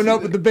keeping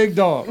up with the big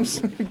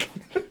dogs.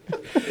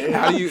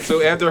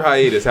 So after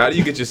hiatus, how do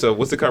you get yourself,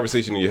 what's the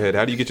conversation in your head?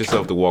 How do you get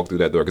yourself to walk through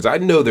that door? Because I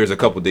know there's a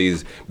couple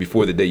days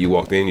before the day you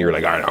walked in, you're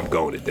like, all right, I'm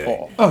going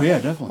today. Oh yeah,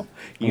 definitely.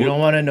 You don't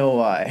want to know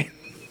why.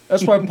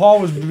 That's why Paul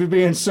was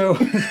being so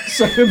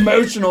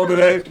emotional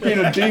today, being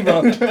a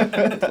diva,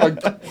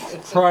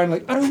 like crying,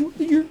 like I don't.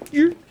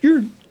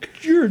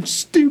 You're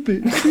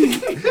stupid. I'm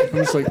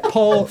just like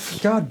Paul.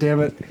 God damn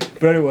it.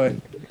 But anyway,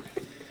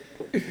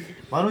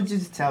 Why don't you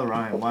just tell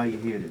Ryan why you're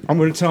here today? I'm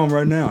gonna tell him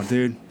right now,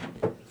 dude.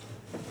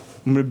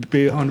 I'm gonna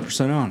be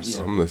 100%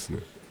 honest. I'm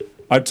listening.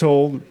 I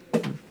told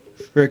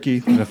Ricky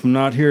that if I'm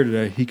not here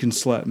today, he can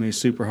slap me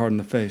super hard in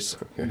the face.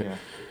 Yeah.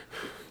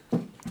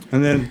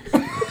 And then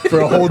for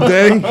a whole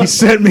day, he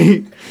sent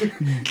me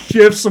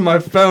gifs on my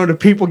phone of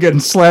people getting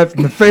slapped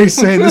in the face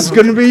saying, this is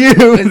going to be you.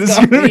 This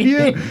is going to be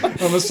you.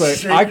 I'm just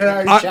like,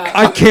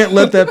 I can't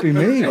let that be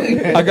me.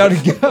 I got to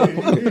go.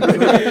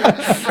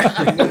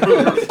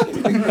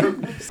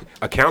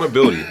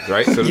 Accountability,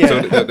 right? So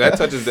that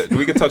touches that.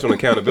 We can touch on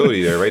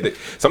accountability there, right? That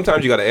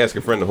sometimes you got to ask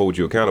a friend to hold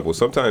you accountable.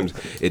 Sometimes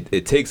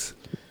it takes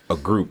a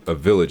group, a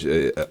village,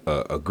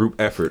 a group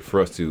effort for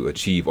us to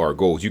achieve our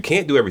goals. You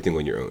can't do everything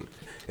on your own.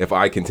 If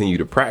I continue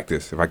to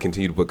practice, if I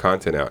continue to put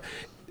content out,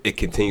 it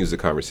continues the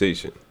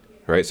conversation,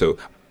 right? So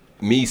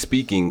me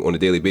speaking on a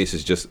daily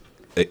basis, just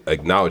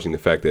acknowledging the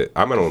fact that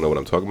I don't know what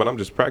I'm talking about, I'm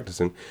just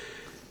practicing,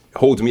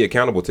 holds me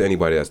accountable to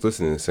anybody that's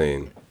listening and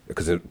saying,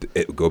 because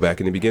it go back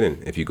in the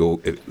beginning. If you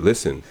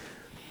listen,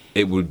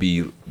 it would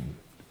be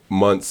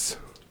months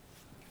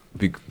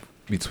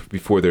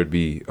before there'd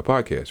be a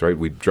podcast, right?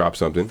 We'd drop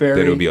something, then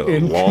it would be a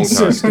long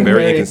time,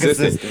 very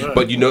inconsistent.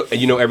 But you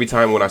know, every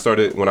time when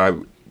I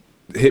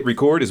hit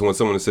record is when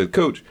someone said,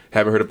 Coach,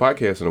 haven't heard a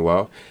podcast in a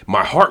while,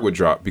 my heart would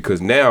drop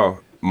because now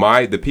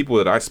the people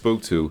that I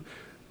spoke to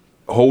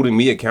holding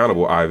me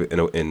accountable, I've in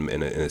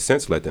a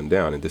sense let them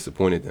down and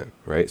disappointed them,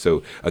 right?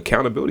 So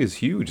accountability is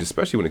huge,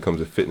 especially when it comes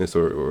to fitness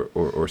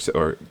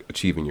or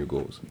achieving your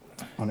goals.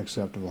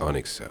 Unacceptable.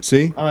 Unacceptable.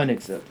 See,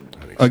 Unacceptable.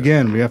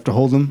 again, we have to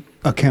hold them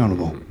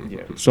accountable.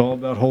 Yeah. It's all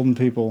about holding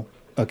people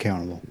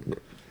accountable.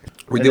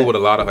 We deal with a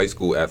lot of high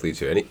school athletes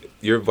here.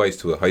 Your advice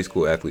to a high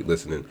school athlete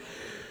listening,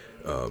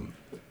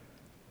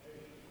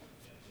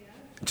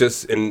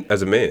 as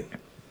a man,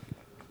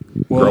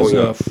 Well, as growing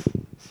a up.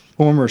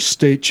 former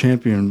state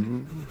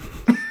champion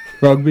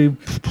rugby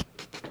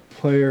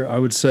player, I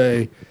would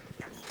say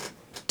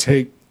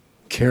take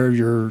care of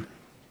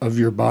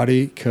your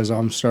body, because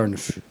I'm starting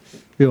to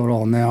feel it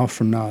all now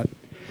from not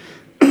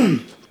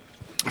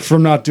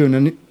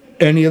doing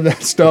any of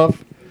that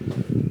stuff,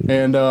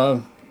 and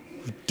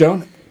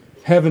don't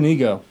have an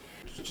ego.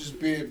 Just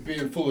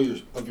being full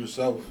of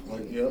yourself.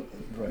 Like, you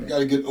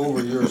gotta get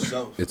over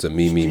yourself. It's a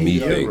me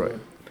thing. Right.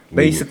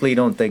 Basically,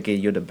 don't think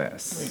you're the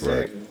best.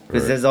 Exactly.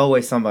 Because there's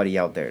always somebody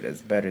out there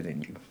that's better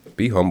than you.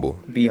 Be humble.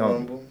 Be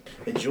humble.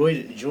 Enjoy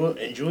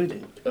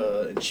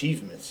the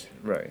achievements.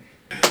 Right.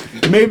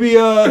 Maybe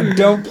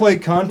don't play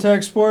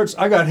contact sports.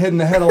 I got hit in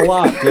the head a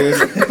lot,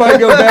 dude. If I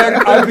go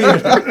back, I'd be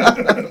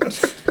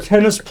a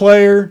tennis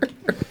player.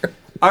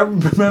 I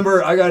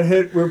remember I got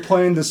hit. We were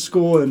playing this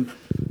school in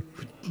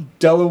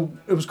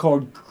it was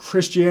called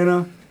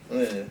Christiana.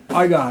 Yeah.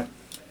 I got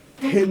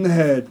hit in the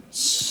head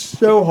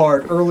so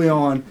hard early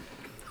on.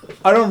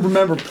 I don't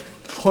remember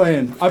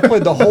playing. I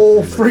played the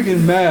whole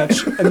freaking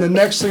match, and the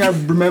next thing I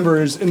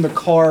remember is in the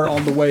car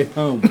on the way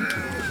home.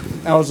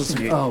 I was just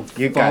like, oh,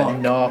 You fuck. got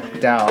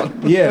knocked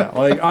out. Yeah,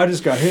 like I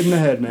just got hit in the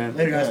head, man.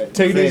 Later, guys.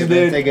 Take it See easy, you,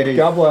 man. dude. Take it easy.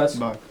 God bless.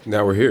 Bye.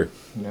 Now we're here.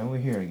 Now we're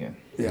here again.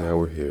 Yeah. Now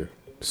we're here.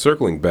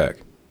 Circling back.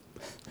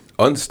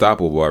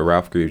 Unstoppable by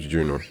Ralph Graves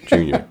Jr.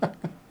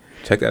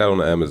 Check that out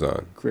on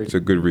Amazon. Great. It's a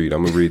good read.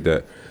 I'm gonna read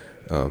that.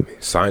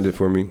 Signed it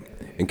for me,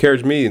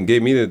 encouraged me, and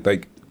gave me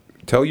the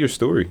tell your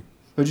story.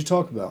 What'd you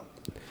talk about?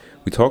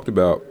 We talked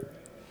about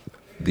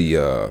the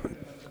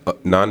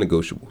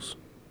non-negotiables,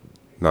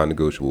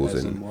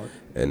 As in what?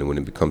 and when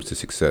it comes to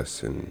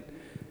success and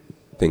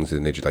things of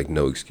the nature like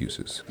no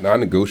excuses.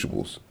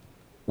 Non-negotiables,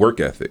 work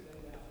ethic.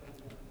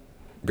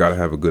 Gotta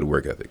have a good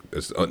work ethic.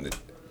 It's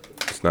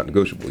not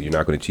negotiable. You're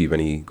not going to achieve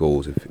any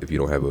goals if you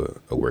don't have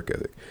a work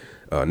ethic.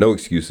 No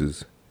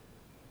excuses.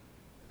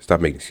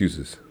 Stop making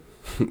excuses.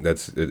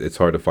 It's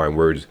hard to find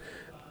words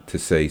to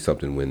say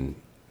something when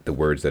the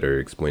words that are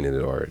explaining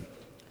it are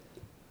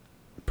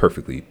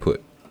perfectly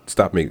put.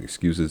 Stop making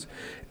excuses.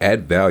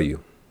 Add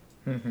value.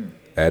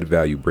 Add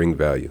value. Bring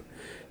value.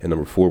 And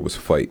number 4 was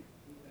fight.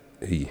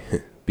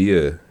 Be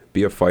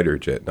a fighter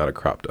jet, not a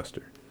crop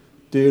duster.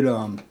 Dude,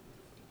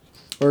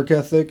 work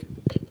ethic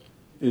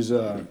is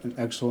an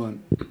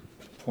excellent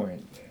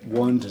Point.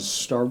 one to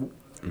start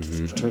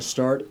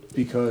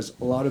because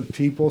a lot of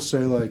people say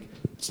like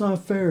it's not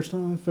fair,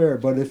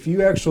 but if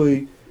you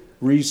actually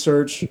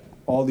research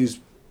all these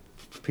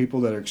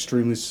people that are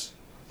extremely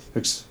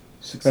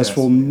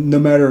successful, no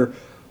matter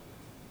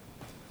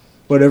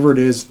whatever it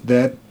is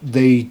that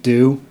they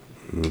do,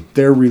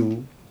 they're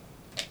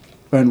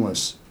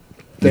relentless.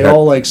 They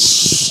all like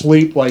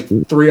sleep like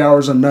 3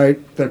 hours a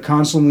night. They're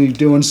constantly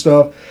doing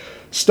stuff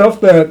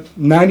that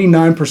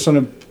 99%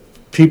 of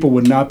people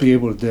would not be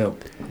able to do.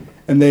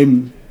 And they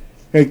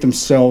make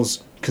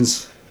themselves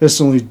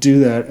consistently do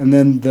that. And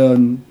then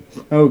the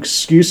no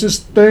excuses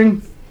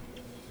thing,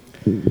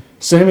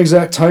 same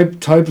exact type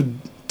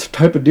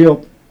of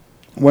deal.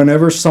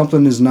 Whenever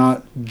something is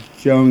not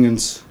going in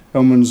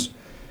someone's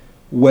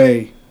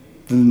way,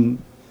 the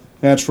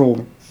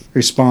natural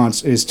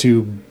response is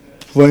to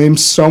blame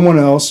someone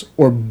else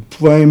or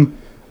blame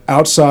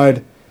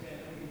outside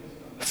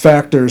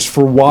factors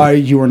for why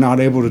you are not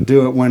able to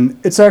do it, when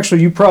it's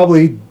actually you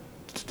probably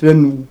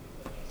didn't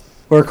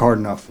work hard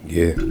enough.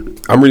 Yeah.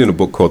 I'm reading a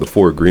book called The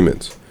 4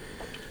 Agreements.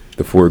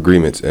 The 4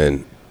 Agreements,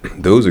 and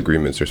those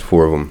agreements, there's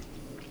 4 of them.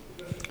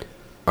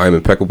 I am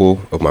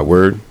impeccable of my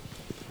word.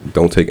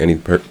 Don't take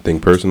anything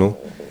personal.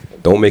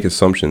 Don't make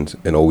assumptions,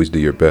 and always do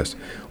your best.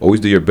 Always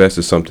do your best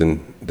is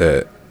something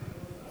that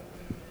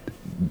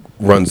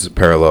runs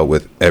parallel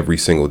with every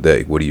single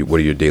day. What are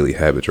your daily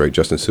habits, right?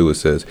 Justin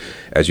Suez says,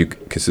 as you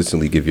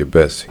consistently give your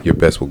best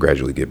will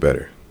gradually get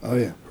better. Oh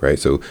yeah. Right?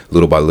 So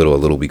little by little, a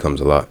little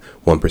becomes a lot.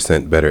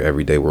 1% better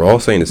every day. We're all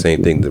saying the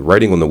same thing. The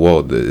writing on the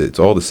wall, it's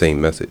all the same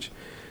message.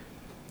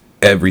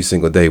 Every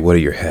single day, what are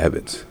your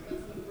habits?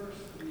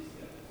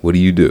 What do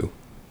you do?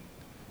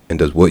 And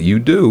does what you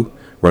do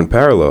run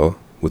parallel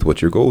with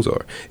what your goals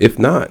are? If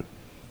not,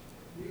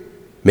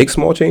 make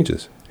small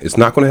changes. It's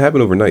not going to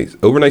happen overnight.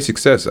 Overnight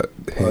success.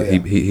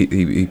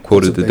 He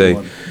quoted That's a big today.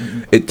 one.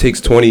 It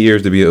takes 20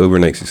 years to be an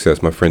overnight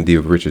success. My friend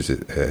Diva Richards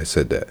has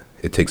said that.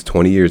 It takes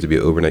 20 years to be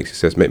an overnight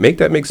success. Make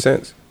that make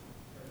sense.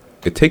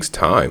 It takes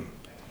time.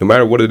 No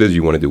matter what it is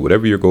you want to do,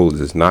 whatever your goal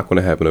is, it's not going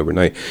to happen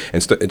overnight.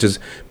 And just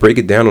break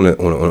it down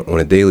on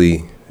a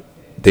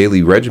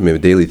daily regimen, a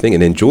daily thing,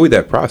 and enjoy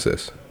that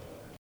process.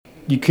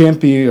 You can't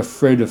be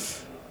afraid to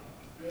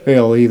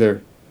fail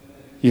either.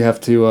 You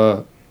have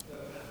to,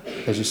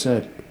 as you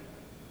said,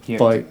 You have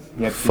fight,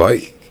 You have to-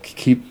 Fight.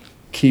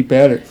 keep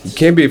at it. You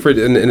can't be afraid.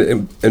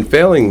 And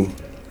failing,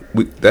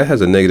 that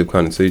has a negative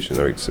connotation.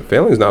 Right? So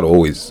failing is not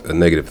always a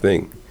negative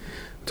thing.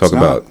 Talk It's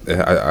not.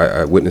 about.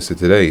 I witnessed it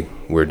today.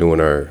 We're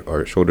doing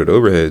our shoulder to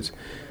overheads,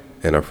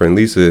 and our friend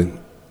Lisa,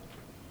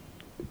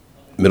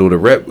 middle of the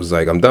rep, was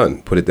like, "I'm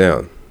done. Put it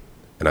down."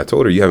 And I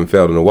told her, "You haven't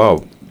failed in a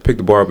while. Pick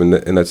the bar up and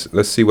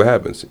let's see what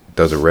happens."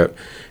 Does a rep,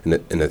 and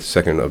in the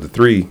second of the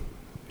 3,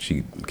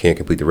 she can't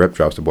complete the rep,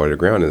 drops the bar to the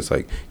ground, and it's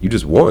like, you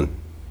just won.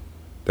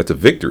 That's a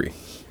victory.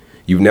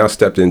 You've now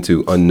stepped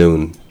into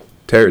unknown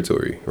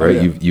territory, right?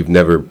 Oh, yeah. You've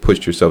never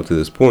pushed yourself to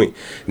this point.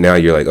 Now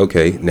you're like,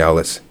 okay, now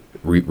let's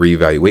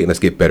reevaluate and let's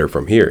get better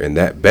from here. And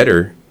that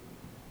better,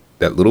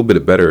 that little bit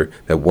of better,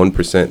 that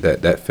 1%,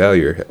 that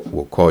failure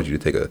will cause you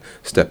to take a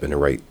step in the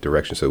right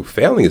direction. So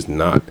failing is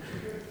not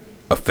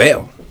a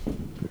fail,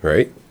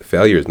 right?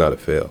 Failure is not a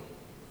fail.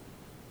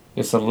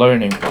 It's a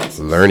learning process. It's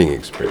a learning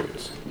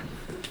experience.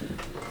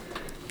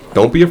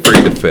 Don't be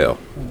afraid to fail.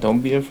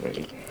 Don't be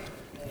afraid.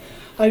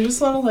 I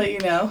just want to let you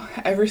know,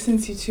 ever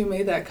since you two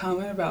made that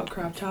comment about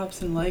crop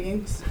tops and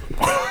leggings,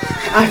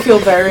 I feel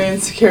very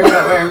insecure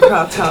about wearing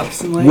crop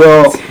tops and leggings.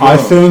 Well, I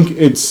think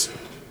it's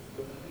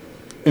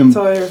It's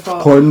all your fault.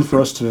 important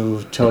for us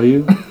to tell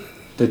you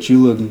that you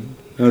look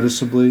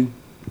noticeably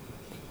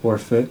more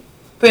fit.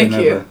 Thank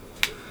than you.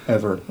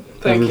 Ever.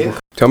 Thank ever you. before.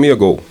 Tell me a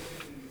goal.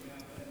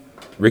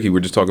 Ricky, we're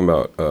just talking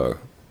about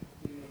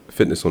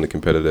fitness on the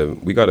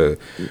competitive. We got a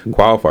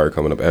qualifier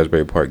coming up,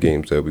 Asbury Park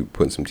Games. That we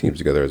putting some teams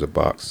together as a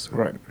box.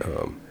 Right.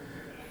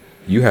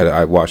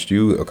 I watched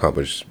you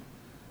accomplish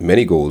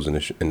many goals in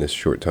this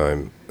short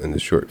time, in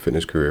this short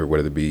fitness career,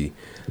 whether it be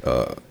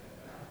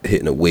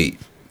hitting a weight,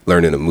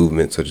 learning a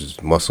movement such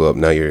as muscle up.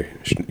 Now you're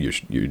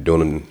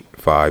doing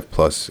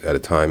 5+ at a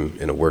time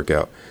in a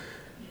workout.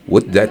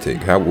 What did that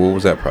take? What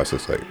was that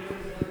process like?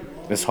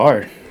 It's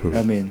hard.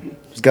 I mean,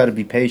 it's got to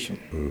be patient.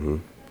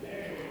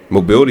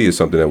 Mobility is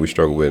something that we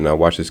struggle with, and I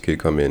watch this kid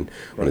come in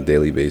on a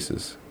daily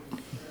basis.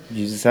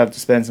 You just have to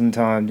spend some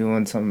time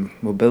doing some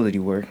mobility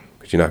work.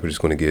 Because you're not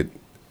just going to get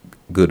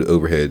good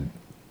overhead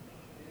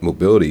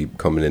mobility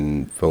coming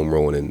in, foam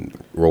rolling,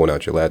 and rolling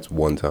out your lats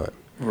one time.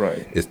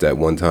 Right. It's that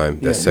one time.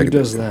 Yeah, That who second.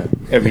 does that?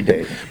 Every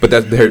day. But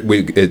that's there.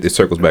 It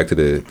circles back to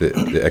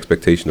the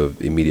expectation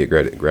of immediate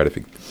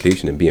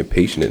gratification and being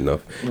patient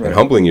enough Right. and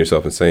humbling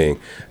yourself and saying,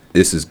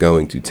 "This is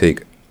going to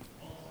take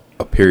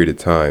a period of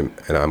time,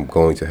 and I'm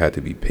going to have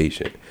to be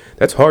patient."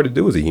 That's hard to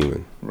do as a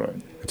human. Right.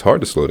 It's hard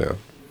to slow down.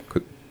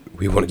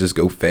 We want to just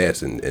go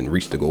fast and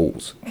reach the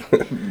goals.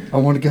 I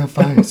want to go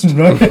fast.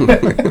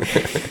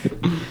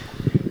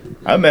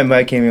 I remember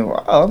I came in,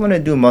 I'm going to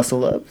do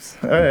muscle ups.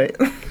 All right.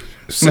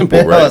 Simple,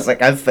 I right? was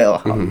like, I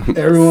fell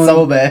Everyone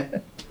so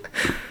bad.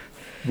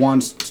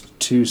 wants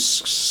to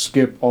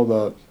skip all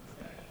the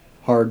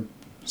hard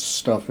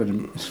stuff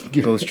and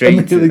Go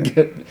straight to immediately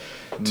get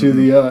to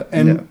the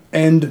No.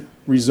 end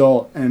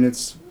result, and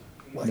it's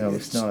like, No,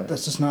 it's not.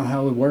 That's just not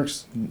how it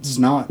works. It's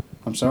not.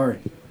 I'm sorry.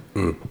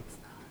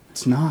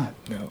 It's not.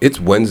 It's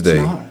Wednesday,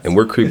 It's not. and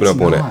we're creeping It's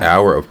up on an not.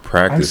 hour of It's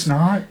practice.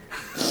 not.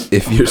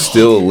 If you're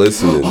still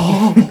listening,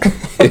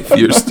 if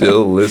you're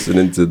still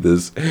listening to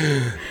this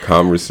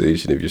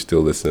conversation, if you're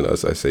still listening to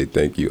us, I say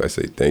thank you. I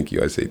say thank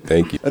you. I say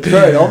thank you. That's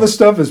right. All this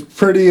stuff is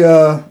pretty.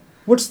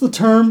 What's the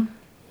term?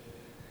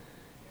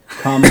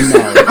 Common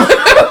knowledge.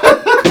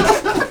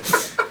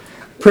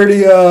 Pretty.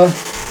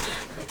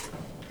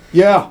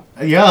 Yeah.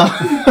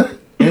 Yeah.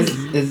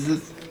 Is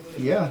this,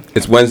 yeah.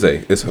 It's Wednesday.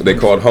 They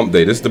call it Hump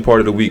Day. This is the part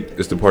of the week.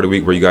 This is the part of the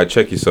week where you gotta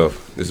check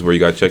yourself. This is where you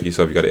gotta check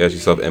yourself. You gotta ask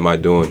yourself, am I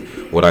doing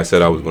what I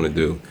said I was gonna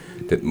do?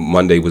 That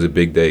Monday was a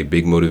big day,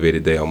 big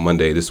motivated day. On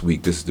Monday this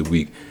week, this is the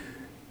week.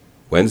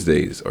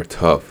 Wednesdays are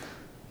tough.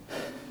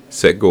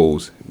 Set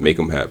goals, make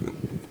them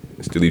happen.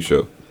 It's the Leaf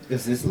Show.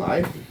 Is this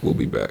live? We'll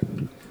be back.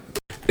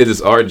 It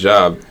is our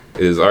job.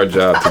 It is our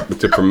job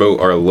to promote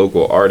our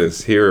local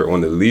artists. Here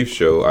on the Leaf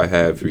Show, I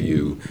have for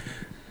you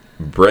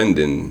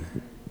Brendan.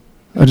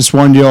 I just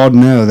wanted you all to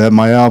know that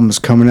my album is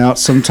coming out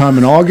sometime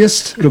in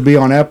August. It'll be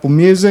on Apple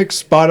Music,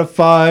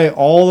 Spotify,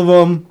 all of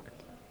them.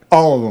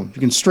 All of them.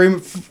 You can stream it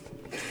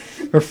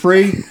for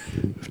free.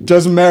 It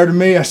doesn't matter to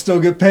me. I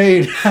still get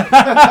paid.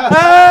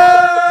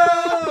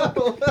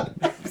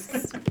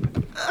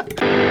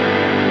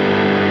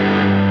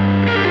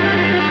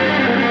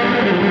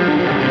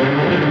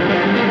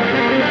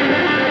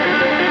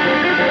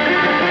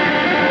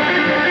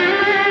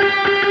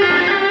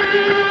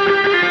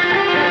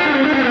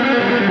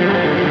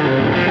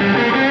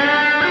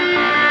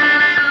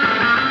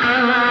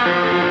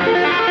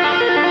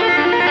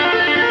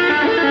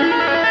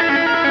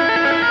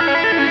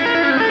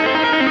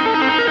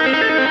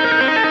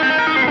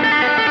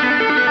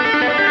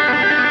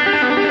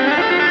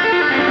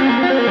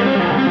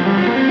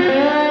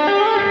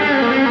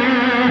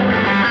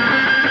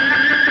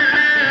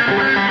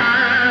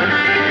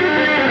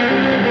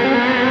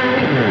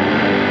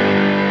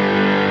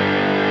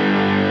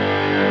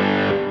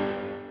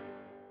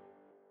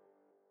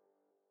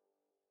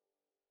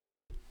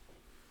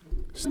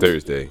 It's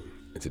Thursday,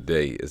 and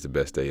today is the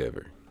best day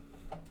ever.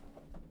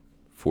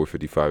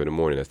 4:55 in the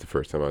morning. That's the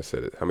first time I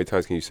said it. How many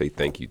times can you say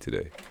thank you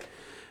today?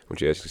 I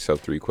want you to ask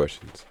yourself 3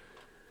 questions.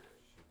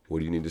 What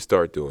do you need to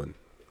start doing?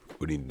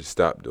 What do you need to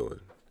stop doing?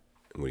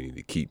 And what do you need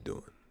to keep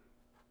doing?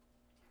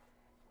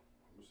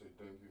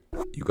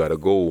 You got a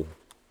goal.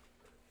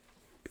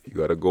 If you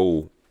got a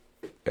goal,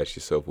 ask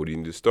yourself, what do you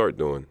need to start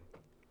doing?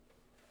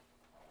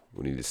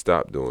 What do you need to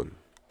stop doing?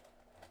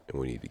 And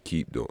what do you need to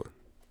keep doing?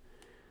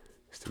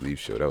 It's the Leaf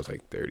Show. That was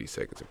like 30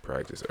 seconds of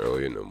practice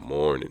early in the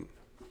morning.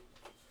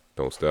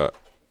 Don't stop.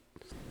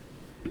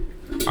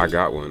 I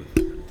got one.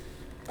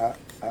 I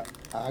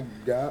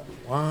got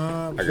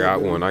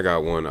one. I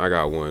got one.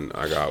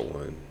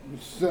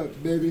 What's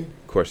up, baby?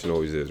 Question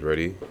always is,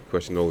 ready?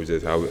 Question always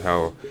is,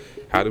 how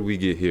did we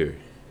get here?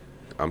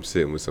 I'm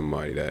sitting with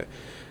somebody that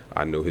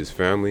I know his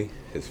family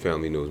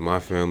knows my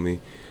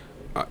family.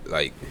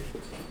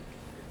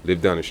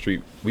 Lived down the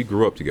street. We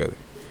grew up together.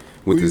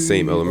 Went to the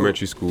same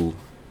elementary school.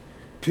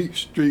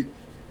 Peach Street.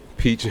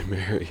 Peach and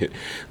Marion.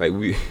 Like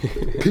we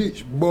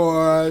Peach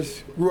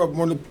boys. Grew up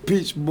on the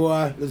Peach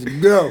boy. Let's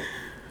go.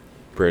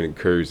 Brandon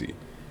Kersey.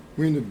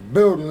 We in the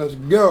building. Let's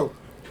go.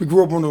 We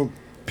grew up on the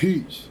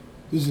Peach.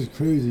 This is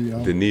crazy,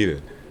 y'all.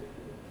 Danita.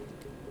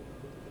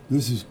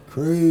 This is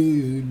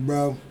crazy,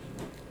 bro.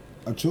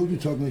 I told you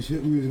talking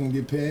shit, we was gonna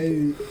get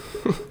paid.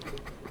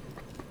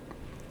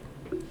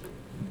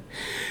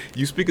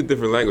 You speak a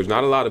different language.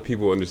 Not a lot of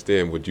people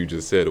understand what you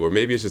just said, or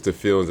maybe it's just the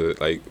feelings that,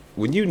 like,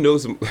 when you know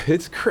some,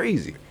 it's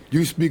crazy.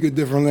 You speak a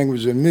different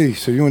language than me,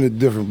 so you're in a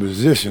different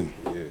position.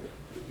 Yeah.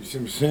 You see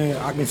what I'm saying?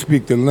 I can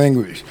speak the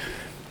language.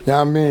 You know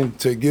what I mean?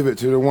 To give it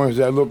to the ones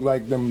that look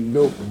like them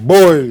dope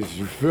boys,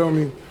 you feel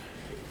me?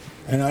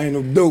 And I ain't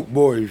no dope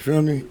boy, you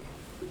feel me?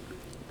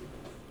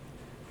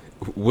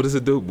 What is a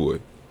dope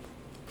boy?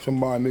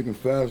 Somebody making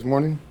fast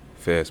money.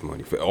 Fast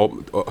money.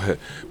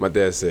 My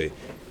dad say,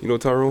 you know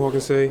what Tyrone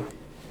Hawkins say?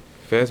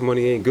 Fast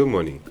money ain't good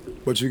money.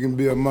 But you can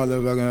be a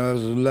motherfucking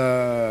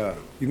hustler.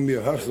 You can be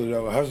a hustler,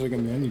 though. A hustler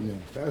can be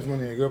anything. Fast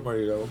money ain't good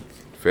money, though.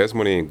 Fast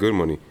money ain't good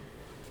money.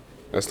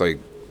 That's like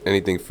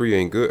anything free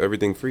ain't good.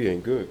 Everything free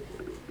ain't good.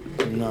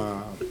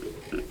 Nah.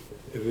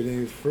 If it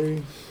ain't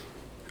free.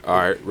 All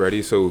right,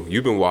 ready? So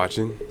you've been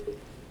watching.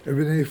 If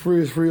it ain't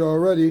free, it's free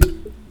already.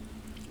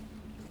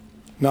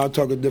 Now I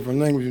talk a different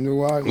language, you know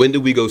why? When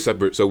did we go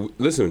separate? So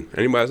listen,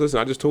 anybody's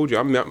listening, I just told you,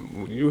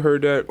 you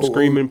heard that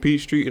screaming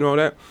Peach Street and all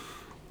that?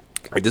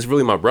 Like, this is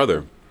really my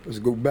brother. Let's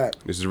go back.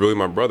 This is really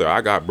my brother.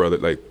 I got brother,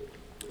 like,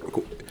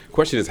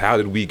 question is, how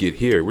did we get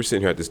here? We're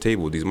sitting here at this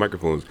table with these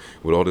microphones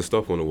with all this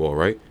stuff on the wall,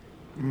 right?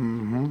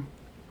 Mm-hmm.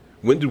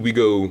 When did we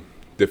go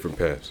different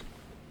paths?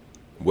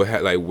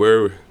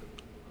 Where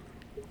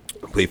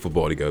played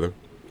football together?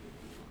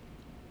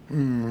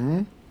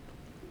 Mm-hmm.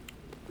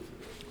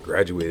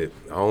 Graduated.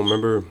 I don't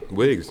remember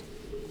Wiggs.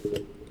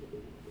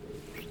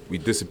 We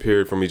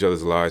disappeared from each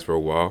other's lives for a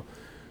while.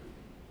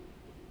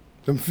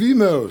 Them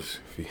females.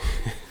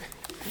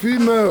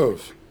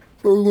 Females.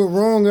 Where we went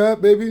wrong at,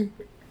 baby?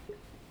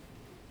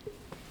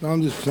 No,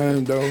 I'm just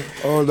playing, though.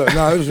 All that.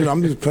 Nah,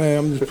 I'm just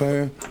playing. We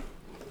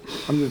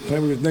was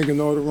thinking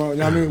all the wrong.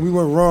 I mean, we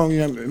went wrong. You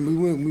know what I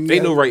mean?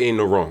 Ain't no right, ain't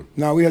no wrong.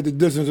 Nah, we had to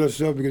distance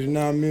ourselves because, you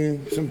know what I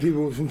mean? Some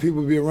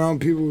people be around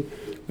people, you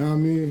know what I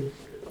mean?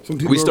 Some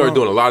people We started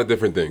doing a lot of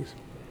different things,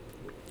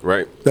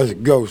 right? Let's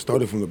go.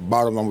 Started from the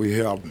bottom and we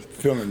here. I'm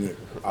feeling it.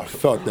 I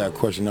felt that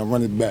question. I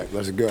run it back.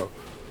 Let's go.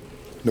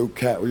 No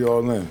cat. We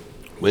all in.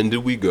 When did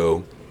we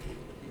go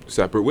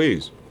separate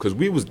ways? Because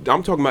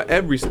I'm talking about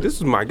this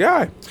is my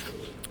guy.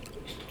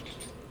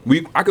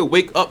 I could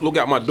wake up, look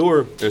out my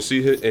door, and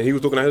see him, and he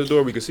was looking at his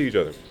door, we could see each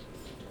other.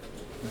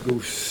 Go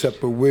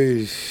separate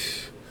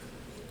ways.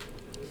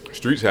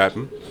 Streets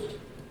happen.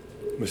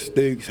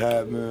 Mistakes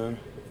happen.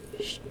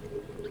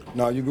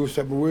 Nah, you go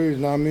separate ways.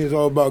 Nah, I mean, it's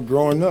all about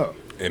growing up.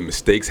 And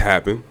mistakes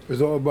happen.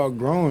 It's all about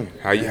growing.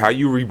 How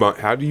you rebound?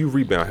 How do you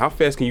rebound? How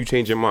fast can you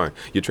change your mind?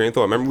 Your train of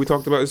thought. Remember we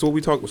talked about this. Is what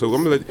we talked. So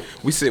I'm gonna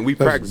we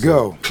practicing.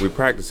 Go. We're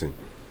practicing.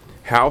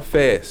 How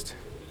fast?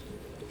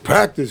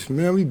 Practice,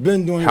 man. We've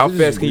been doing. How this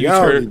fast can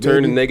reality, you turn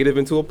a baby. negative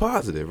into a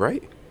positive?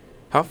 Right?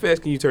 How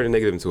fast can you turn a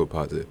negative into a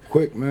positive?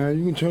 Quick, man.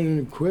 You can turn it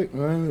into quick,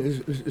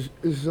 man.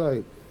 It's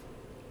like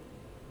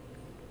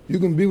you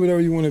can be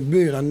whatever you want to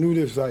be, and I knew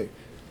this like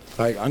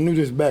I knew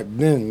this back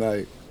then,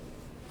 like.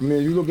 I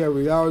mean, you look at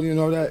reality and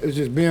all that, it's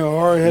just being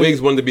hard-headed.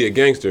 Wiggs wanted to be a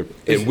gangster,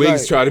 and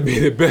Wiggs tried to be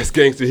the best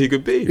gangster he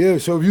could be. Yeah,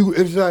 so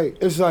it's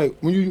like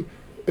when you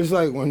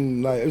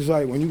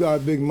got a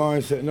big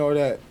mindset and all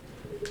that,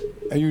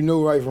 and you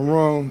know right from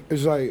wrong,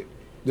 it's like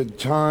the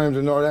times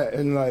and all that,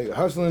 and like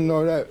hustling and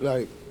all that,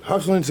 like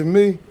hustling to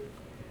me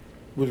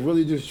was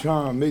really just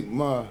trying to make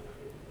my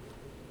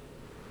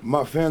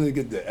family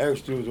get the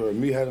extras or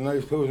me had a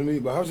nice clothes to me,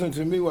 but hustling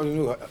to me wasn't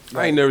new.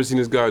 I ain't never seen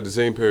this guy with the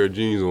same pair of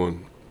jeans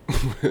on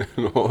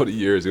in all the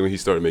years when he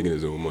started making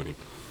his own money.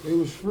 It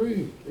was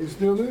free. It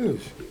still is.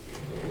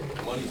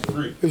 Money's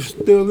free. It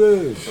still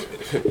is.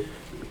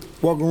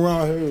 Walking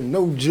around here,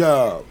 no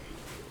job.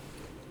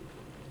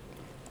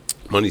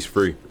 Money's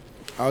free.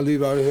 I'll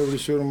leave out of here with a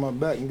shirt on my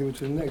back and give it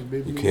to the next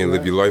baby. You can't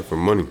live your life for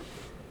money.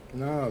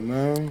 Nah,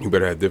 man. You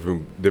better have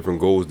different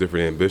goals,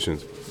 different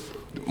ambitions.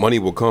 Money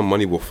will come,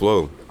 money will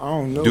flow. I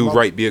don't know. Do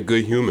right, be a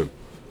good human.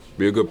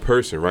 Be a good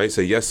person, right?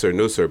 Say yes, sir,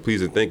 no, sir,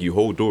 please and thank you.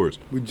 Hold doors.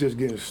 We just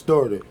getting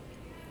started.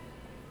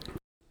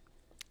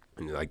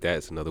 And like that,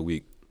 it's another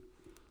week.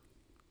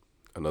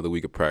 Another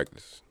week of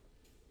practice.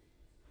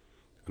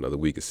 Another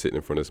week of sitting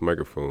in front of this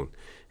microphone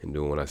and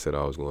doing what I said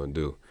I was going to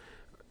do.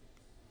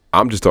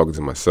 I'm just talking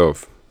to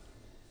myself.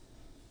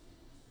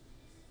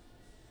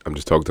 I'm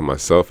just talking to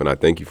myself, and I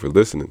thank you for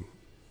listening.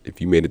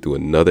 If you made it through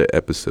another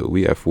episode,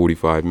 we have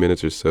 45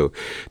 minutes or so.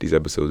 These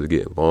episodes are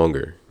getting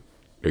longer.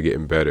 They're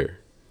getting better.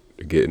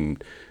 They're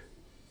getting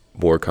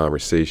more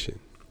conversation.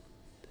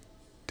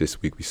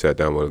 This week we sat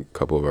down with a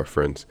couple of our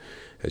friends,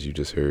 as you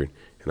just heard,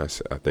 and I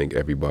thank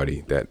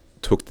everybody that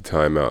took the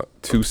time out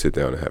to sit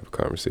down and have a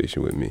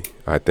conversation with me.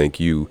 I thank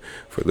you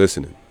for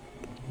listening.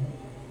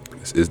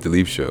 This is The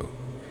Leaf Show.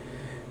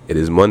 It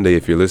is Monday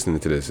if you're listening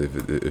to this.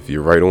 If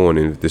you're right on,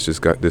 and if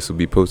this will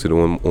be posted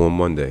on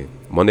Monday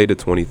the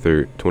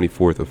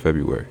 24th of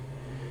February.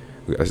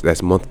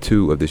 That's month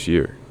 2 of this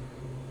year.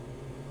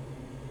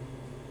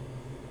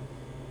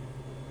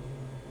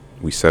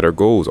 We set our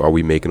goals. Are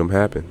we making them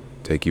happen?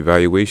 Take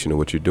evaluation of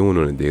what you're doing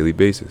on a daily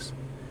basis.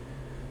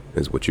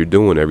 Is what you're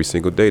doing every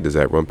single day, does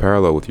that run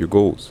parallel with your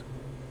goals?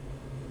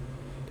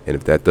 And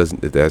if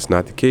that's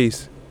not the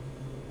case,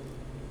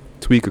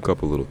 tweak a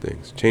couple little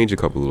things, change a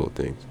couple little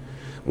things,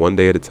 one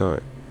day at a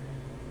time.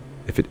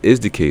 If it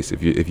is the case,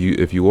 if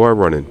you are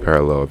running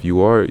parallel, if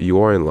you are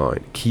in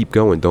line, keep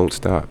going, don't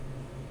stop.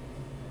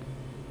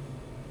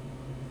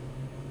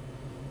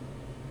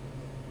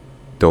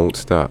 Don't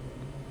stop.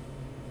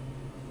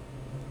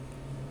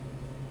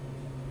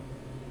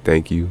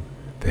 Thank you.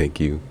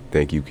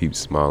 Keep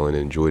smiling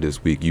and enjoy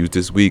this week. Use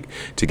this week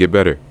to get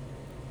better.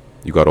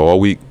 You got all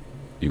week.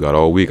 I'm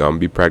going to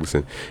be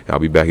practicing. I'll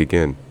be back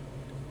again.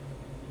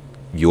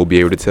 You'll be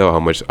able to tell how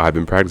much I've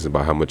been practicing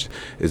by how much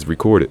is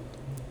recorded,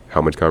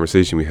 how much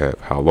conversation we have,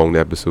 how long the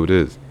episode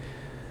is.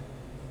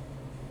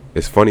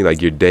 It's funny,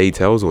 like your day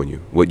tells on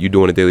you. What you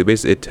do on a daily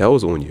basis, it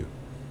tells on you.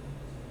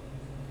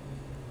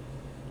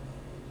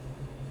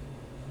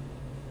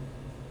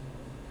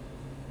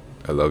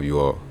 I love you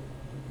all.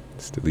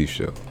 It's The Leaf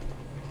Show.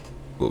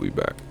 We'll be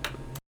back.